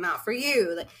airplane, not for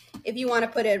you. If you want to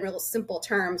put it in real simple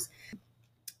terms.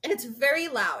 And it's very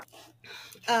loud.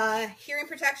 Hearing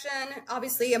protection,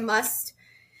 obviously a must.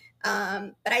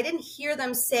 But I didn't hear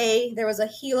them say there was a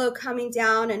helo coming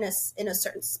down in a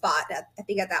certain spot. I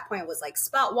think at that point it was like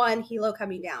spot 1, helo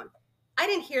coming down. I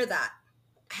didn't hear that.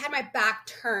 I had my back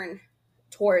turned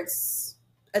towards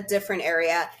a different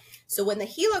area. So when the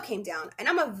helo came down, and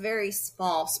I'm a very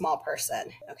small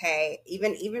person, okay?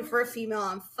 Even for a female,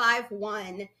 I'm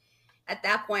 5'1". At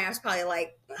that point, I was probably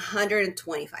like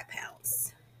 125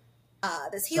 pounds.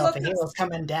 This helo, so if the helo's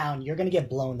coming down, you're going to get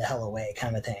blown the hell away,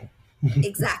 kind of thing.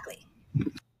 Exactly.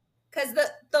 Because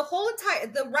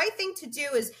the right thing to do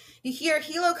is, you hear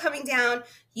helo coming down,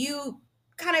 you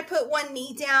kind of put one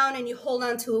knee down and you hold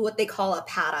on to what they call a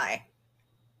pad eye.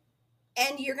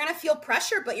 And you're going to feel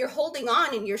pressure, but you're holding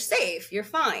on and you're safe. You're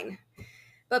fine.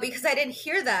 But because I didn't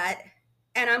hear that,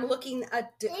 and I'm looking a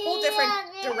whole different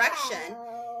direction,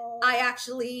 I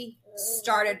actually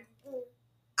started,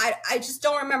 I just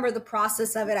don't remember the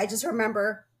process of it. I just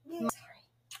remember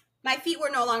my feet were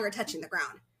no longer touching the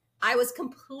ground. I was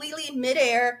completely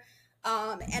midair,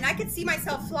 and I could see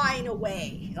myself flying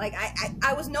away. Like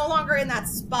I was no longer in that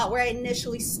spot where I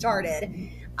initially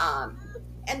started.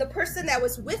 And the person that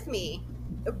was with me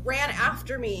ran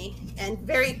after me and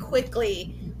very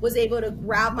quickly was able to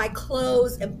grab my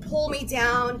clothes and pull me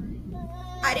down.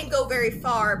 I didn't go very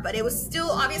far, but it was still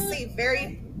obviously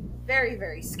very, very,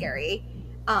 very scary.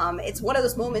 It's one of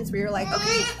those moments where you're like,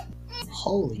 okay.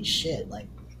 Holy shit. Like,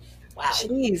 wow.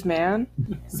 Jeez, man.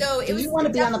 So Do you want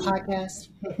to be on the podcast?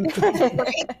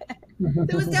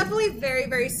 It was definitely very,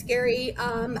 very scary.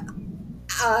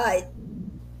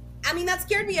 I mean, that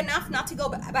scared me enough not to go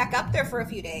back up there for a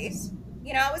few days.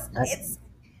 You know,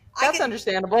 That's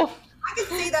understandable. I can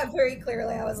see that very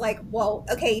clearly. I was like, whoa,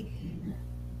 okay.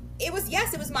 It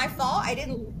was my fault. I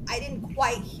didn't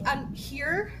quite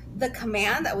hear the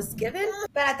command that was given,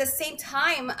 but at the same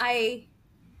time,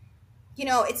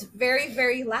 it's very,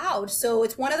 very loud. So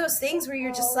it's one of those things where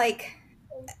you're just like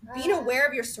being aware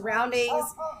of your surroundings.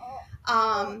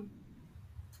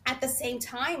 At the same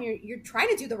time, you're trying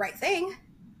to do the right thing.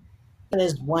 It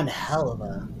is one hell of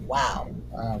a wow.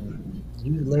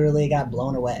 You literally got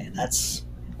blown away. That's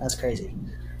crazy.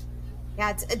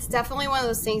 Yeah, it's definitely one of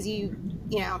those things you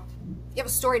have a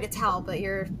story to tell, but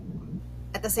you're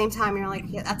at the same time you're like,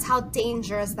 yeah, that's how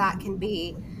dangerous that can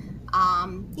be.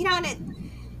 And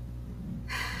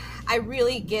I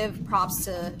really give props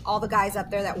to all the guys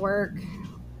up there that work,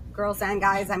 girls and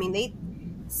guys. I mean, they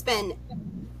spend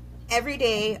every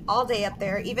day, all day up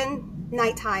there, even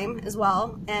nighttime as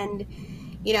well. And,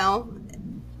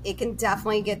 it can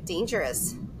definitely get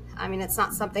dangerous. I mean, it's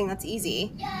not something that's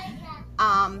easy.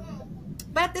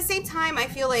 But at the same time, I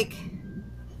feel like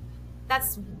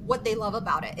that's what they love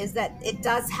about it, is that it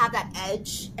does have that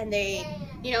edge, and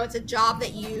it's a job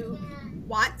that you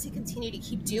want to continue to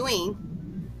keep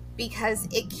doing because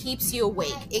it keeps you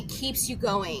awake, it keeps you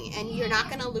going, and you're not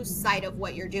going to lose sight of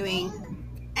what you're doing.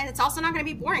 And it's also not going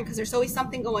to be boring because there's always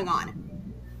something going on.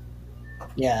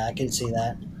 Yeah, I can see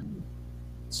that.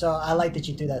 So I like that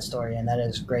you threw that story, and that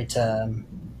is great to,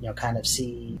 kind of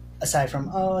see, aside from,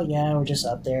 oh, yeah, we're just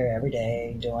up there every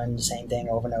day doing the same thing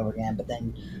over and over again, but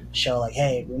then show, like,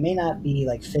 hey, we may not be,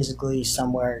 like, physically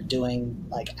somewhere doing,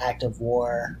 like, active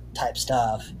war type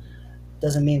stuff.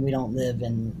 Doesn't mean we don't live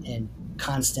in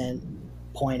constant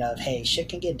point of, hey, shit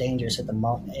can get dangerous at the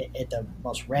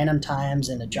most random times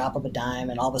in a drop of a dime,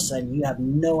 and all of a sudden you have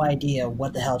no idea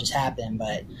what the hell just happened.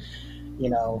 But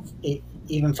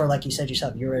even for, like you said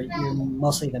yourself, you're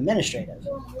mostly administrative.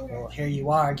 Well, here you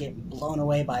are getting blown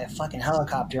away by a fucking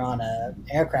helicopter on a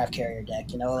aircraft carrier deck.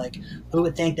 Like, who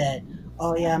would think that?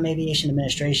 Oh yeah, I'm aviation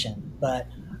administration, but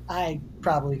I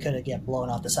probably could have get blown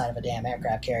off the side of a damn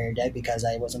aircraft carrier deck because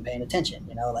I wasn't paying attention.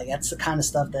 Like, that's the kind of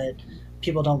stuff that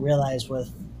people don't realize,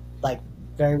 with, like,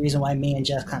 very reason why me and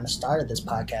Jeff kind of started this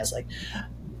podcast. Like,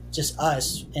 just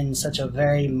us in such a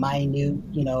very minute,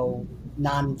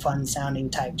 non-fun sounding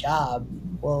type job.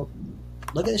 Well,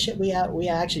 look at the shit we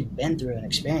actually been through and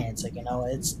experienced. Like,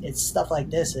 it's stuff like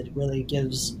this that really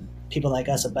gives people like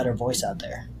us a better voice out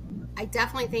there. I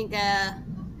definitely think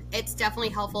it's definitely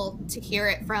helpful to hear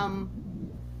it from,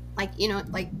 like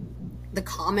the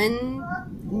common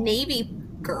Navy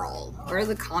girl or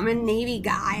the common Navy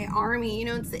guy, Army.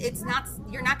 It's not,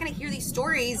 you're not going to hear these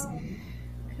stories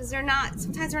because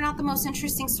sometimes they're not the most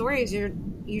interesting stories. You're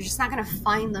just not going to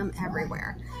find them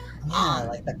everywhere. Yeah,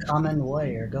 like the common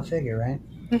warrior. Go figure, right?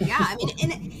 Yeah, I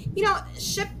mean, and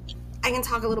ship. I can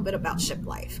talk a little bit about ship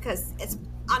life because it's,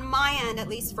 on my end, at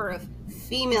least for a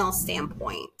female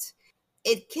standpoint,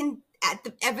 it can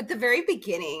at the very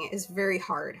beginning is very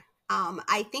hard.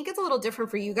 I think it's a little different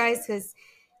for you guys because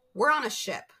we're on a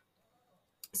ship.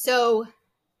 So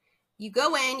you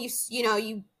go in,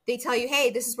 they tell you,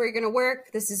 hey, this is where you're going to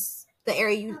work. This is the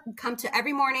area you come to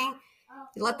every morning.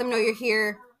 You let them know you're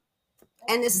here,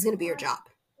 and this is going to be your job.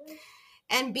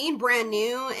 And being brand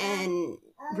new and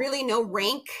really no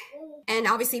rank and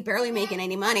obviously barely making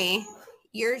any money,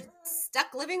 you're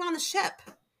stuck living on the ship.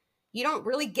 You don't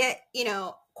really get,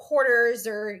 quarters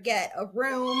or get a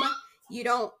room. You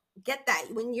don't get that.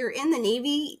 When you're in the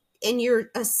Navy and you're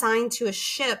assigned to a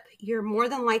ship, you're more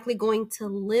than likely going to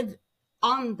live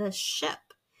on the ship.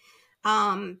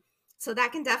 So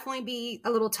that can definitely be a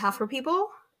little tough for people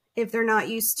if they're not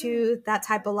used to that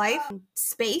type of life.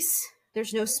 Space,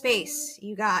 there's no space.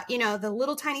 You got, the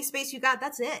little tiny space you got,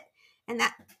 that's it. And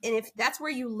if that's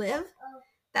where you live,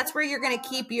 that's where you're going to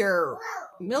keep your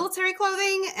military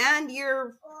clothing and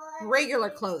your regular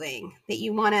clothing that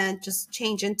you want to just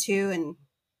change into and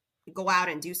go out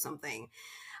and do something.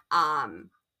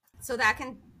 So that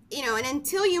can, and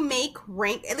until you make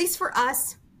rank, at least for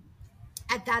us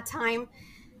at that time,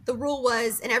 the rule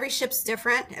was, and every ship's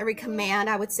different, every command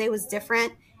I would say was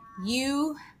different.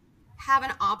 You have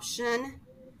an option.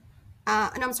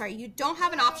 You don't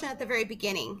have an option at the very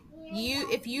beginning.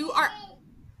 If you are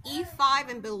E5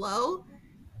 and below,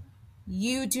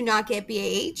 you do not get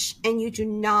BAH and you do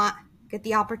not get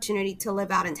the opportunity to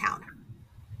live out in town.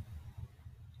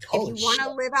 If you want to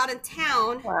live out in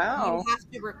town, wow, you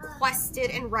have to request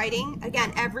it in writing.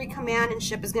 Again, every command and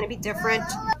ship is going to be different.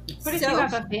 What if you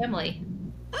have a family?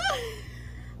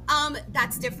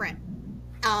 That's different.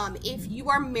 If you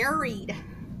are married,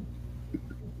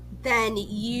 then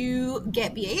you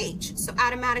get BAH. So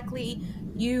automatically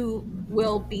you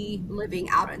will be living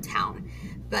out in town.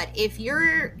 But if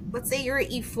you're, let's say you're an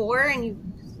E4 and you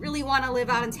really want to live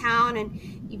out in town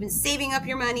and you've been saving up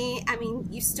your money, I mean,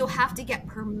 you still have to get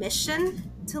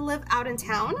permission to live out in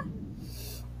town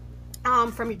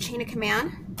from your chain of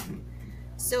command.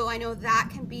 So I know that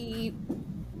can be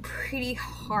pretty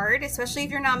hard, especially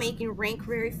if you're not making rank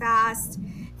very fast,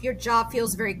 if your job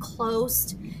feels very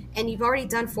close and you've already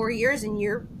done 4 years and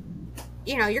you're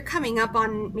coming up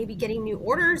on maybe getting new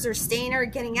orders or staying or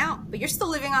getting out, but you're still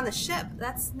living on the ship.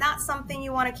 That's not something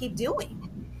you want to keep doing.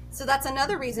 So that's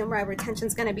another reason why retention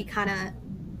is going to be kind of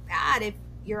bad. If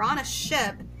you're on a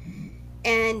ship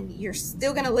and you're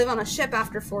still going to live on a ship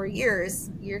after 4 years,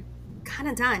 you're kind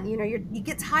of done. You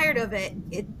get tired of it.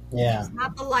 It's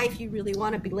not the life you really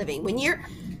want to be living. When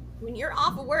you're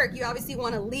off of work, you obviously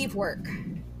want to leave work,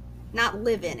 not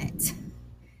live in it.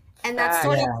 And that's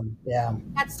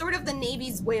sort of the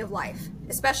Navy's way of life,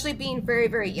 especially being very,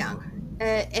 very young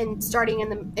and starting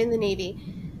in the Navy.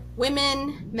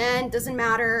 Women, men, doesn't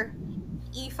matter.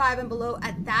 E5 and below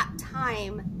at that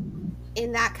time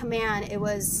in that command, it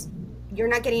was, you're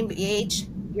not getting BH,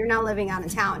 you're not living out in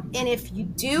town. And if you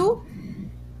do,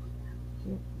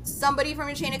 somebody from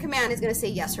your chain of command is going to say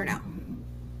yes or no.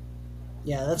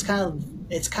 Yeah, it's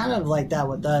kind of like that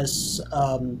with us.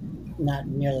 Not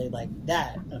nearly like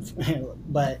that,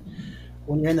 but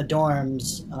when you're in the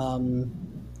dorms,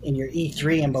 in your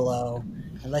E3 and below,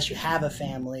 unless you have a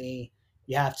family,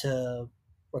 you have to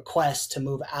request to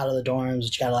move out of the dorms.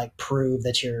 You got to like prove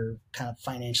that you're kind of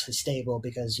financially stable,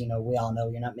 because we all know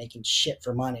you're not making shit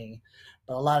for money.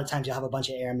 But a lot of times you'll have a bunch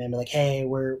of airmen be like, hey,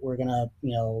 we're gonna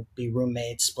be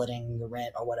roommates, splitting the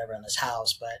rent or whatever in this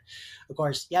house. But of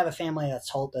course, you have a family,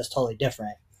 that's totally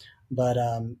different. But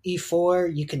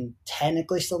E4, you can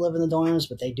technically still live in the dorms,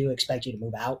 but they do expect you to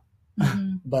move out.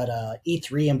 Mm-hmm. But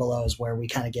E3 and below is where we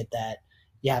kind of get that.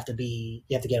 You have to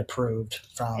get approved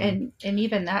from. And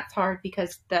even that's hard,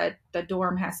 because the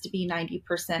dorm has to be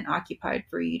 90% occupied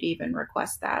for you to even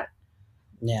request that.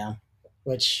 Yeah,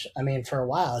 which, I mean, for a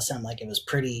while it sounded like it was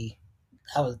pretty.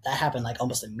 That happened like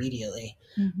almost immediately.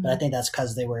 Mm-hmm. But I think that's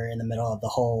because they were in the middle of the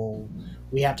whole,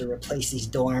 we have to replace these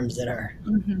dorms that are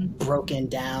broken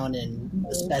down and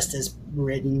asbestos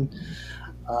ridden,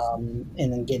 and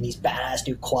then getting these badass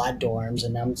new quad dorms.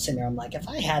 And I'm sitting there, I'm like, if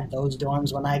I had those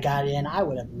dorms when I got in, I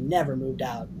would have never moved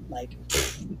out. Like,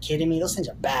 you kidding me? Those things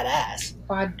are badass.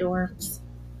 Quad dorms.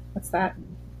 What's that?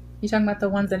 You talking about the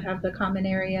ones that have the common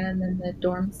area and then the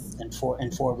dorms? And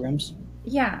four rooms.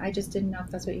 Yeah, I just didn't know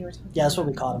if that's what you were talking about. Yeah, that's what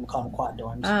we call them. We call them quad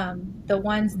dorms. The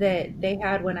ones that they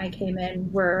had when I came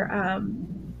in were,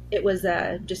 it was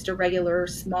just a regular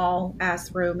small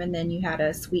ass room, and then you had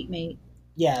a suite mate.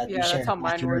 Yeah, that's how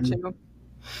mine were too.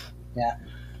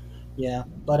 Yeah.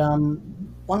 But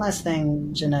one last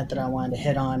thing, Janette, that I wanted to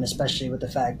hit on, especially with the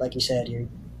fact, like you said, you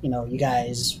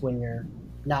guys, when you're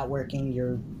not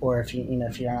working, or if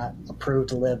you're not approved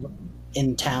to live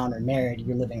in town or married,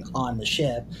 you're living on the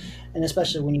ship. And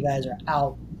especially when you guys are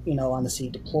out, on the sea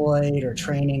deployed or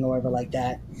training or whatever like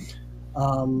that.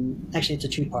 Actually, it's a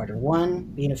two-parter. One,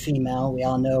 being a female, we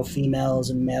all know females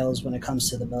and males when it comes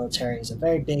to the military is a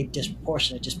very big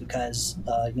disproportionate, just because,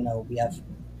 we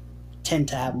tend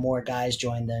to have more guys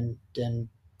join than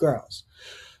girls.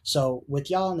 So with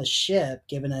y'all on the ship,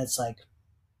 given that it's like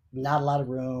not a lot of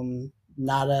room,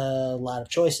 not a lot of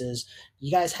choices, you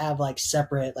guys have like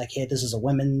separate, like, hey, this is a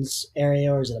women's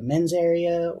area, or is it a men's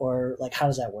area, or like, how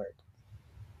does that work?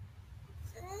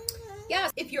 Yeah,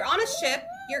 if you're on a ship,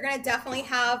 you're going to definitely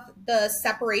have the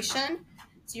separation.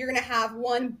 So you're going to have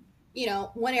one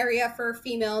area for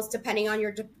females depending on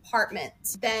your department.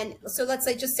 Then, so let's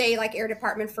say like air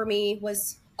department for me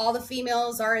was all the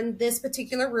females are in this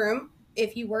particular room.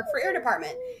 If you work for air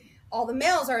department, all the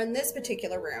males are in this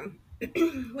particular room.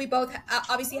 We both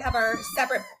obviously have our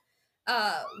separate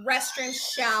restrooms,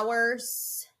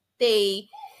 showers. They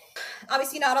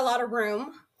obviously not a lot of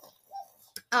room.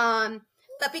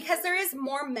 But because there is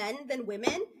more men than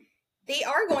women, they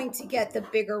are going to get the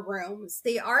bigger rooms.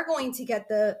 They are going to get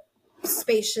the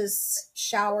spacious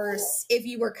showers if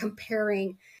you were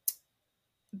comparing.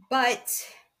 But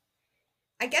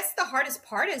I guess the hardest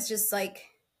part is just like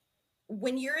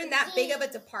when you're in that big of a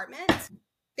department,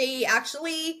 they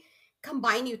actually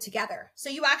combine you together. So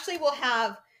you actually will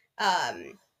have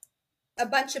a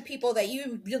bunch of people that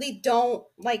you really don't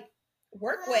like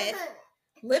work with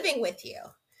living with you.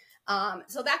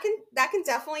 So that can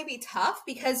definitely be tough,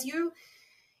 because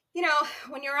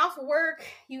when you're off of work,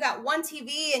 you got one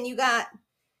TV and you got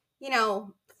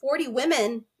 40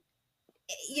 women.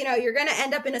 you're going to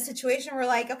end up in a situation where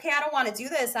like, okay, I don't want to do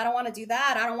this. I don't want to do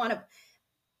that. I don't want to,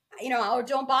 or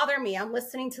don't bother me. I'm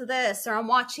listening to this or I'm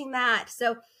watching that.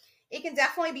 So it can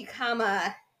definitely become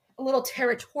a little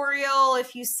territorial,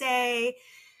 if you say,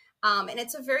 and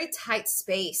it's a very tight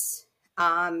space.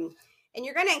 And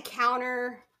you're going to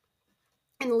encounter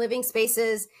in living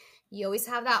spaces, you always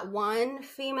have that one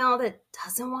female that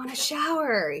doesn't want to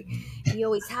shower. You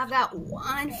always have that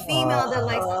one female that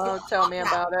likes to tell me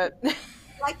about it.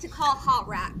 like to call hot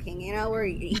racking, where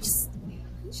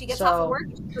she gets off of work,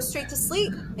 she goes straight to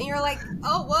sleep, and you're like,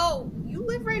 oh, whoa, you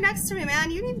live right next to me,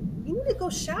 man. You need to go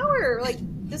shower. Like,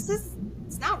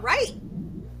 it's not right.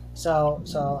 So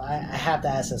I have to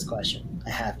ask this question. I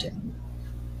have to.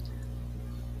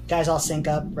 Guys all sync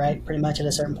up, right? Pretty much at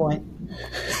a certain point.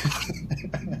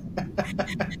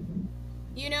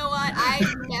 You know what? I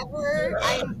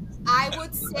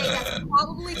would say that's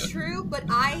probably true, but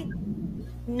I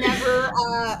never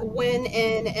went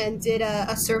in and did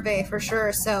a survey for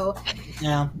sure. So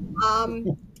yeah.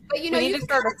 But we need to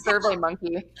start a survey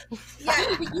monkey.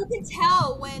 Yeah, but you can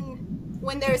tell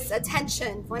when there's a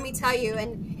tension. Let me tell you,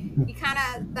 and you kind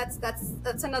of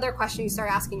that's another question you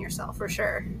start asking yourself for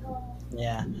sure.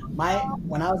 Yeah,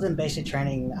 when I was in basic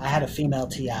training, I had a female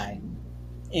TI,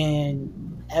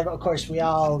 and of course we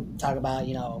all talk about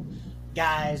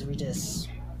guys. We just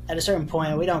at a certain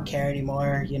point we don't care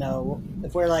anymore.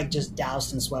 If we're like just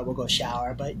doused in sweat, we'll go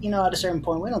shower. But at a certain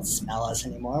point we don't smell us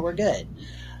anymore. We're good.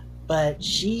 But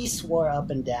she swore up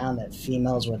and down that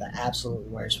females were the absolute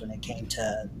worst when it came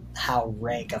to how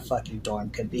rank a fucking dorm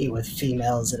could be with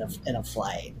females in a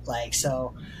flight. Like,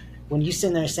 so when you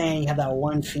sit there saying you have that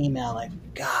one female, like,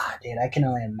 God, dude, I can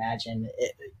only imagine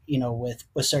it,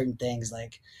 with certain things,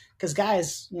 like, because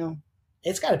guys,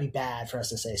 it's got to be bad for us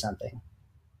to say something.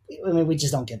 I mean, we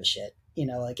just don't give a shit.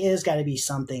 Like, it has got to be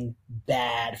something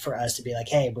bad for us to be like,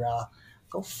 hey, bro,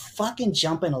 go fucking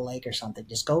jump in a lake or something.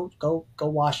 Just go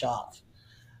wash off.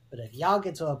 But if y'all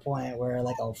get to a point where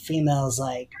like a female's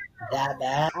like that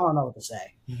bad, I don't know what to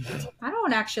say. I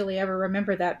don't actually ever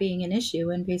remember that being an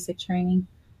issue in basic training.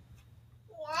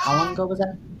 How long ago was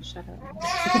that? Shut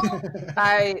up.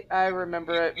 I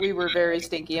remember it. We were very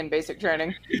stinky in basic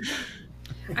training.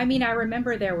 I mean, I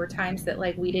remember there were times that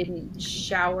like we didn't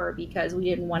shower because we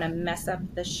didn't want to mess up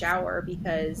the shower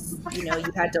because you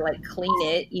had to like clean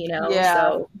it, Yeah.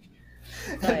 So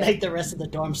make the rest of the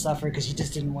dorm suffer because you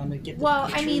just didn't want to get.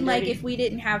 I mean, like if we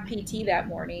didn't have PT that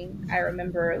morning, I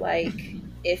remember like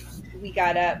if we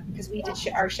got up because we did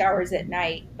our showers at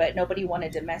night, but nobody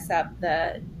wanted to mess up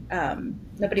the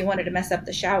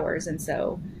showers, and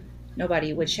so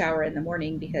nobody would shower in the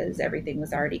morning because everything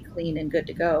was already clean and good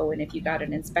to go. And if you got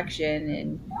an inspection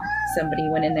and somebody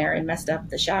went in there and messed up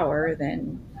the shower,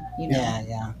 then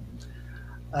Yeah.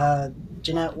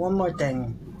 Janette, one more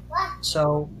thing.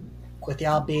 So, with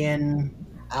y'all being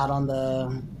out on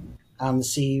the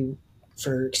sea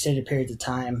for extended periods of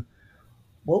time,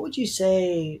 what would you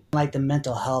say like the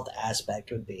mental health aspect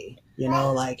would be?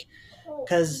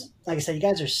 Because like I said, you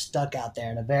guys are stuck out there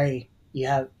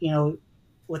in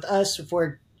with us, if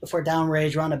we're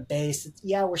downrange, we're on a base,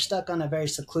 we're stuck on a very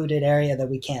secluded area that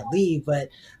we can't leave, but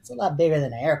it's a lot bigger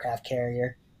than an aircraft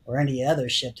carrier or any other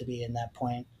ship to be in that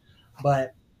point.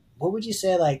 But what would you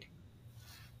say like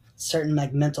certain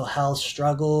like mental health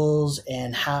struggles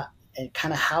and how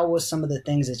was some of the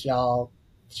things that y'all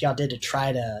did to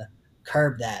try to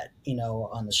curb that,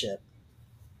 on the ship?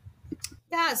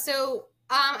 Yeah, so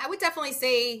I would definitely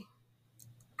say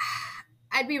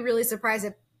I'd be really surprised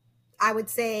if I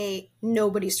would say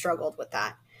nobody struggled with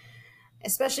that,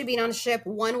 especially being on a ship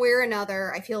one way or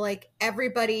another. I feel like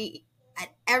everybody at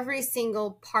every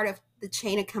single part of the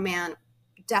chain of command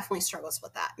definitely struggles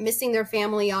with that. Missing their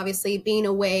family, obviously, being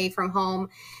away from home.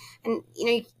 And,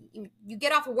 you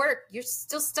get off of work, you're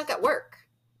still stuck at work.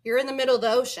 You're in the middle of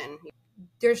the ocean.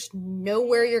 There's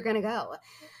nowhere you're going to go.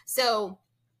 So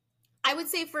I would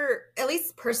say at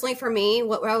least personally for me,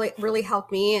 what really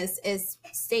helped me is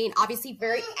staying obviously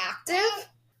very active.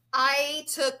 I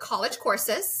took college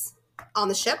courses on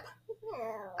the ship.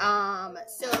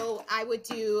 So I would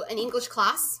do an English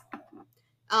class.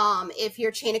 If your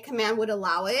chain of command would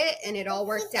allow it and it all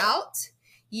worked out,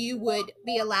 you would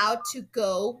be allowed to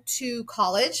go to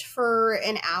college for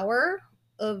an hour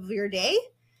of your day.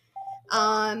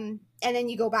 And then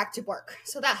you go back to work.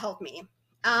 So that helped me.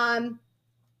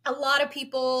 A lot of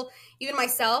people, even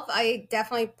myself, I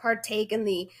definitely partake in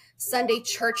the Sunday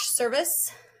church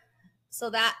service.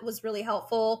 So that was really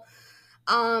helpful.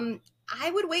 I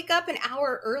would wake up an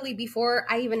hour early before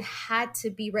I even had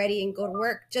to be ready and go to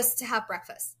work just to have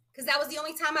breakfast. Because that was the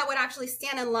only time I would actually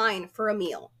stand in line for a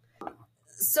meal.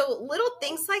 So little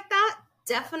things like that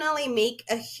definitely make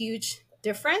a huge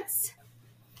difference.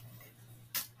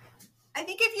 I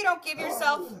think if you don't give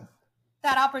yourself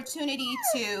that opportunity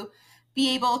to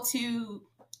be able to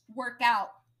work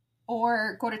out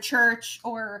or go to church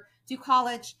or do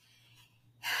college,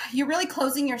 you're really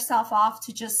closing yourself off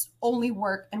to just only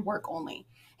work and work only.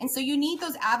 And so you need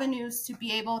those avenues to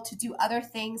be able to do other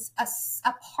things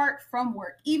apart from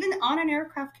work, even on an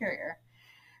aircraft carrier,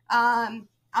 on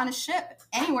a ship,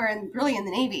 anywhere, and really in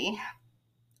the Navy.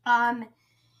 And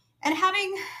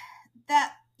having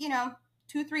that,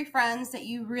 2-3 friends that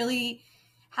you really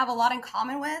have a lot in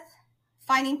common with,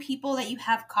 finding people that you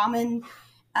have common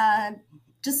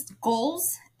just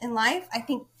goals in life, I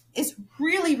think is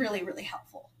really, really, really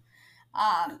helpful.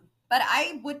 But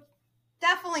I would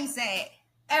definitely say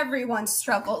everyone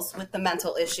struggles with the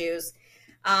mental issues.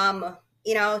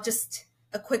 Just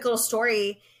a quick little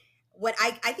story. When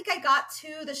I think I got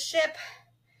to the ship,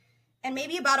 and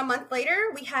maybe about a month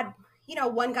later, we had,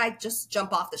 one guy just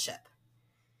jump off the ship.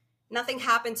 Nothing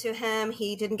happened to him.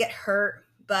 He didn't get hurt,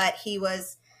 but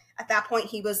at that point,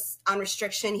 he was on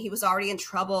restriction. He was already in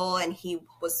trouble and he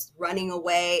was running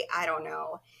away. I don't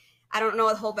know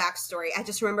the whole backstory. I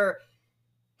just remember,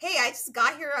 hey, I just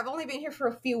got here. I've only been here for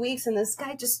a few weeks and this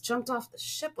guy just jumped off the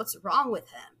ship. What's wrong with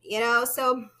him?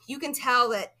 So you can tell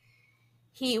that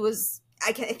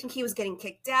I think he was getting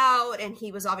kicked out and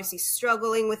he was obviously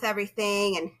struggling with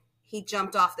everything, and he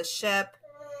jumped off the ship,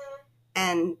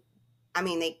 and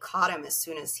they caught him as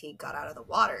soon as he got out of the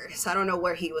water. So I don't know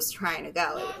where he was trying to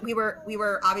go. We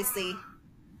were obviously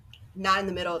not in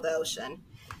the middle of the ocean.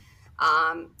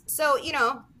 So,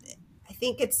 I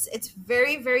think it's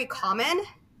very, very common,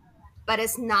 but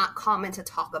it's not common to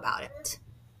talk about it.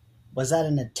 Was that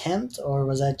an attempt, or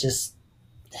was that just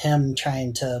him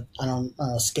trying to,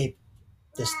 escape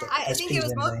this? I think it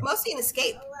was mostly an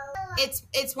escape.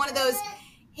 It's one of those,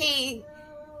 hey,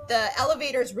 the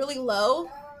elevator is really low.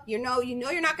 You know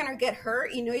you're not going to get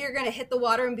hurt. You're going to hit the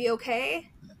water and be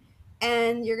okay.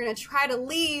 And you're going to try to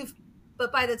leave.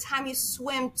 But by the time you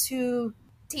swim to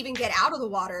even get out of the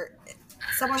water,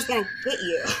 someone's going to get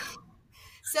you.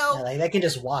 So they can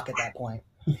just walk at that point.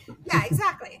 Yeah,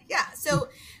 exactly. Yeah. So,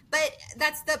 but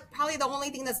that's probably the only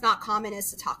thing that's not common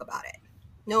is to talk about it.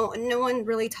 No one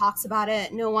really talks about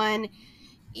it. No one,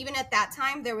 even at that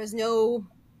time, there was no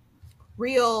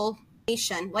real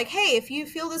like, hey, if you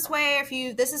feel this way,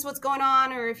 if this is what's going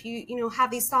on, or if you have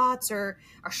these thoughts or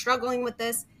are struggling with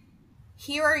this,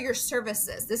 here are your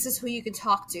services. This is who you can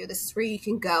talk to. This is where you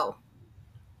can go.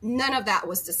 None of that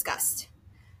was discussed.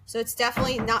 So it's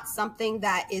definitely not something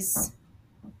that is,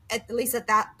 at least at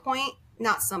that point,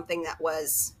 not something that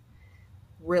was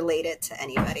related to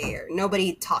anybody, or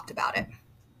nobody talked about it.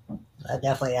 That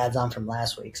definitely adds on from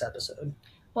last week's episode.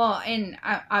 Well, and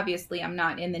obviously I'm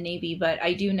not in the Navy, but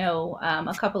I do know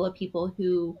a couple of people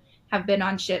who have been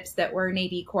on ships that were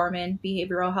Navy corpsmen,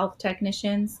 behavioral health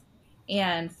technicians.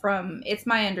 And it's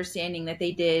my understanding that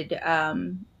they did,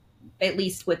 at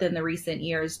least within the recent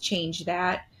years, change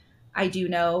that. I do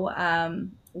know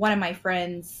one of my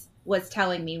friends was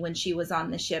telling me when she was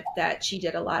on the ship that she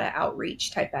did a lot of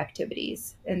outreach type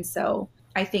activities. And so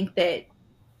I think that,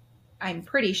 I'm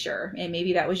pretty sure, and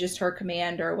maybe that was just her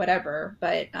command or whatever,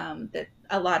 but that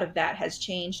a lot of that has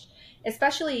changed,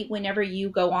 especially whenever you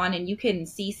go on and you can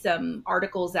see some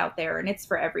articles out there, and it's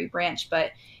for every branch, but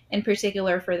in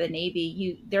particular for the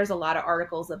Navy, there's a lot of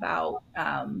articles about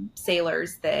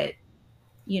sailors that,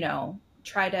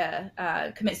 try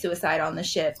to commit suicide on the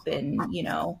ship. And,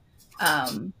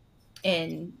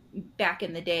 and back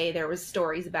in the day, there was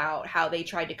stories about how they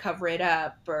tried to cover it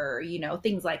up or,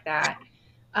 things like that.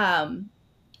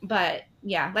 But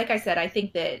yeah, like I said, I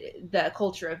think that the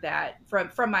culture of that,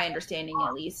 from my understanding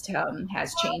at least,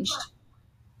 has changed.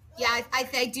 Yeah,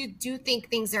 I do think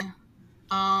things are,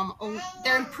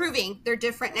 they're improving. They're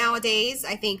different nowadays.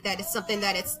 I think that it's something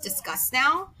that it's discussed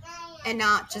now and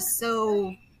not just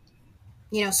so,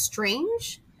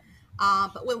 strange.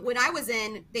 But when I was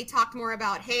in, they talked more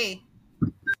about, hey,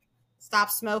 stop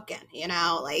smoking,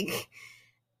 like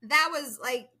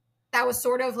that was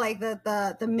sort of like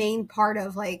the main part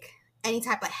of like any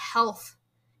type of health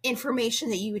information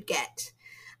that you would get.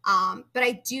 But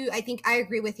I think I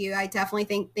agree with you. I definitely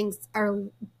think things are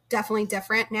definitely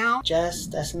different now. Jess,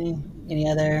 Destiny, any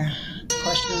other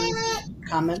questions,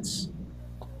 comments?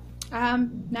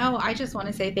 No, I just want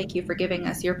to say thank you for giving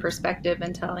us your perspective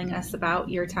and telling us about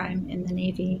your time in the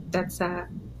Navy. That's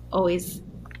always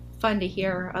fun to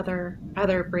hear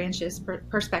other branches'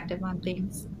 perspective on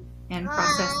things and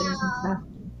processes and stuff.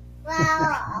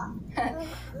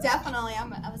 Definitely, I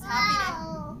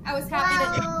was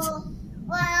happy to.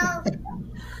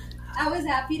 I was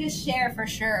happy to share for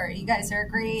sure. You guys are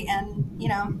great. And,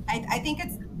 I think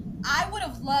I would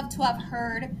have loved to have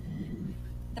heard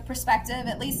the perspective,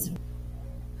 at least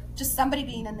just somebody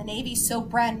being in the Navy so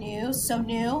brand new, so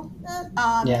new.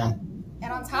 Yeah.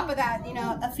 And on top of that,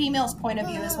 a female's point of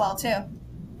view as well, too.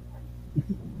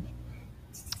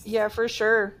 Yeah, for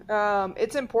sure.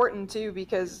 It's important too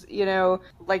because,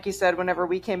 like you said, whenever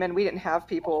we came in, we didn't have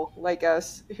people like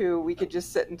us who we could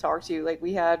just sit and talk to. Like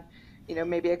we had,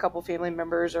 maybe a couple family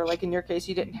members, or like in your case,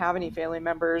 you didn't have any family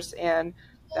members. And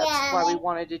that's why we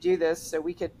wanted to do this, so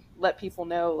we could let people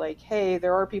know, like, hey,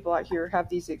 there are people out here who have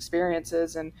these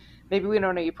experiences, and maybe we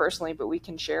don't know you personally, but we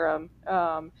can share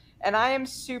them. And I am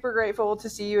super grateful to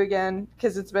see you again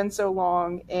because it's been so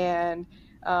long. And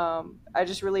I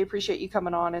just really appreciate you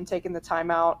coming on and taking the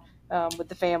time out with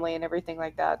the family and everything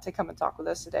like that to come and talk with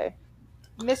us today.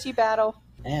 Miss you, Battle.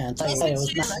 Yeah, it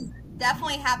was nice.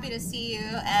 Definitely happy to see you,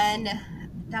 and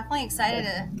definitely excited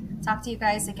to talk to you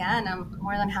guys again. I'm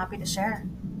more than happy to share.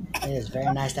 It is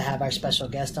very nice to have our special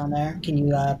guest on there. Can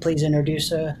you please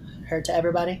introduce her to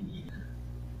everybody?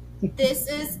 This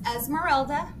is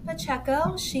Esmeralda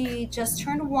Pacheco. She just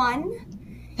turned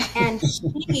 1, and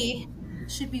she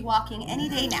should be walking any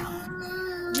day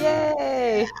now.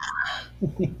 Yay!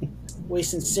 We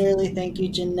sincerely thank you,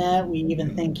 Janette. We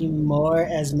even thank you more,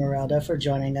 Esmeralda, for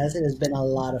joining us. It has been a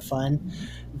lot of fun,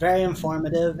 very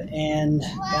informative, and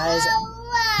guys,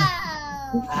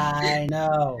 I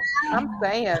know. I'm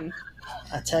saying.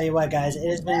 I tell you what, guys, it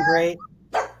has been great.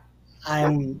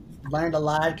 I'm learned a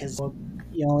lot because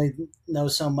you only know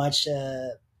so much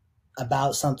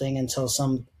about something until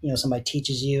somebody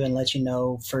teaches you and lets you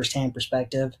know firsthand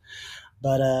perspective.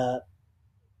 But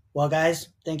well, guys,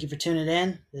 thank you for tuning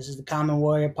in. This is the Common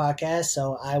Warrior Podcast.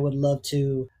 So I would love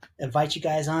to invite you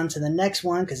guys on to the next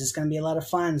one because it's going to be a lot of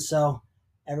fun. So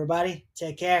everybody,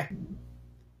 take care.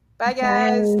 Bye,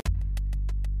 guys.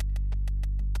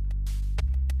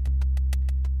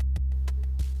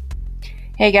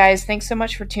 Hey guys, thanks so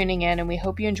much for tuning in, and we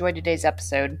hope you enjoyed today's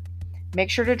episode. Make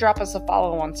sure to drop us a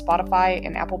follow on Spotify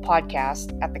and Apple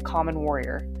Podcasts at The Common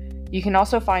Warrior. You can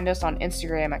also find us on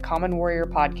Instagram at Common Warrior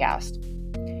Podcast.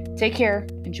 Take care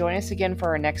and join us again for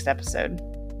our next episode.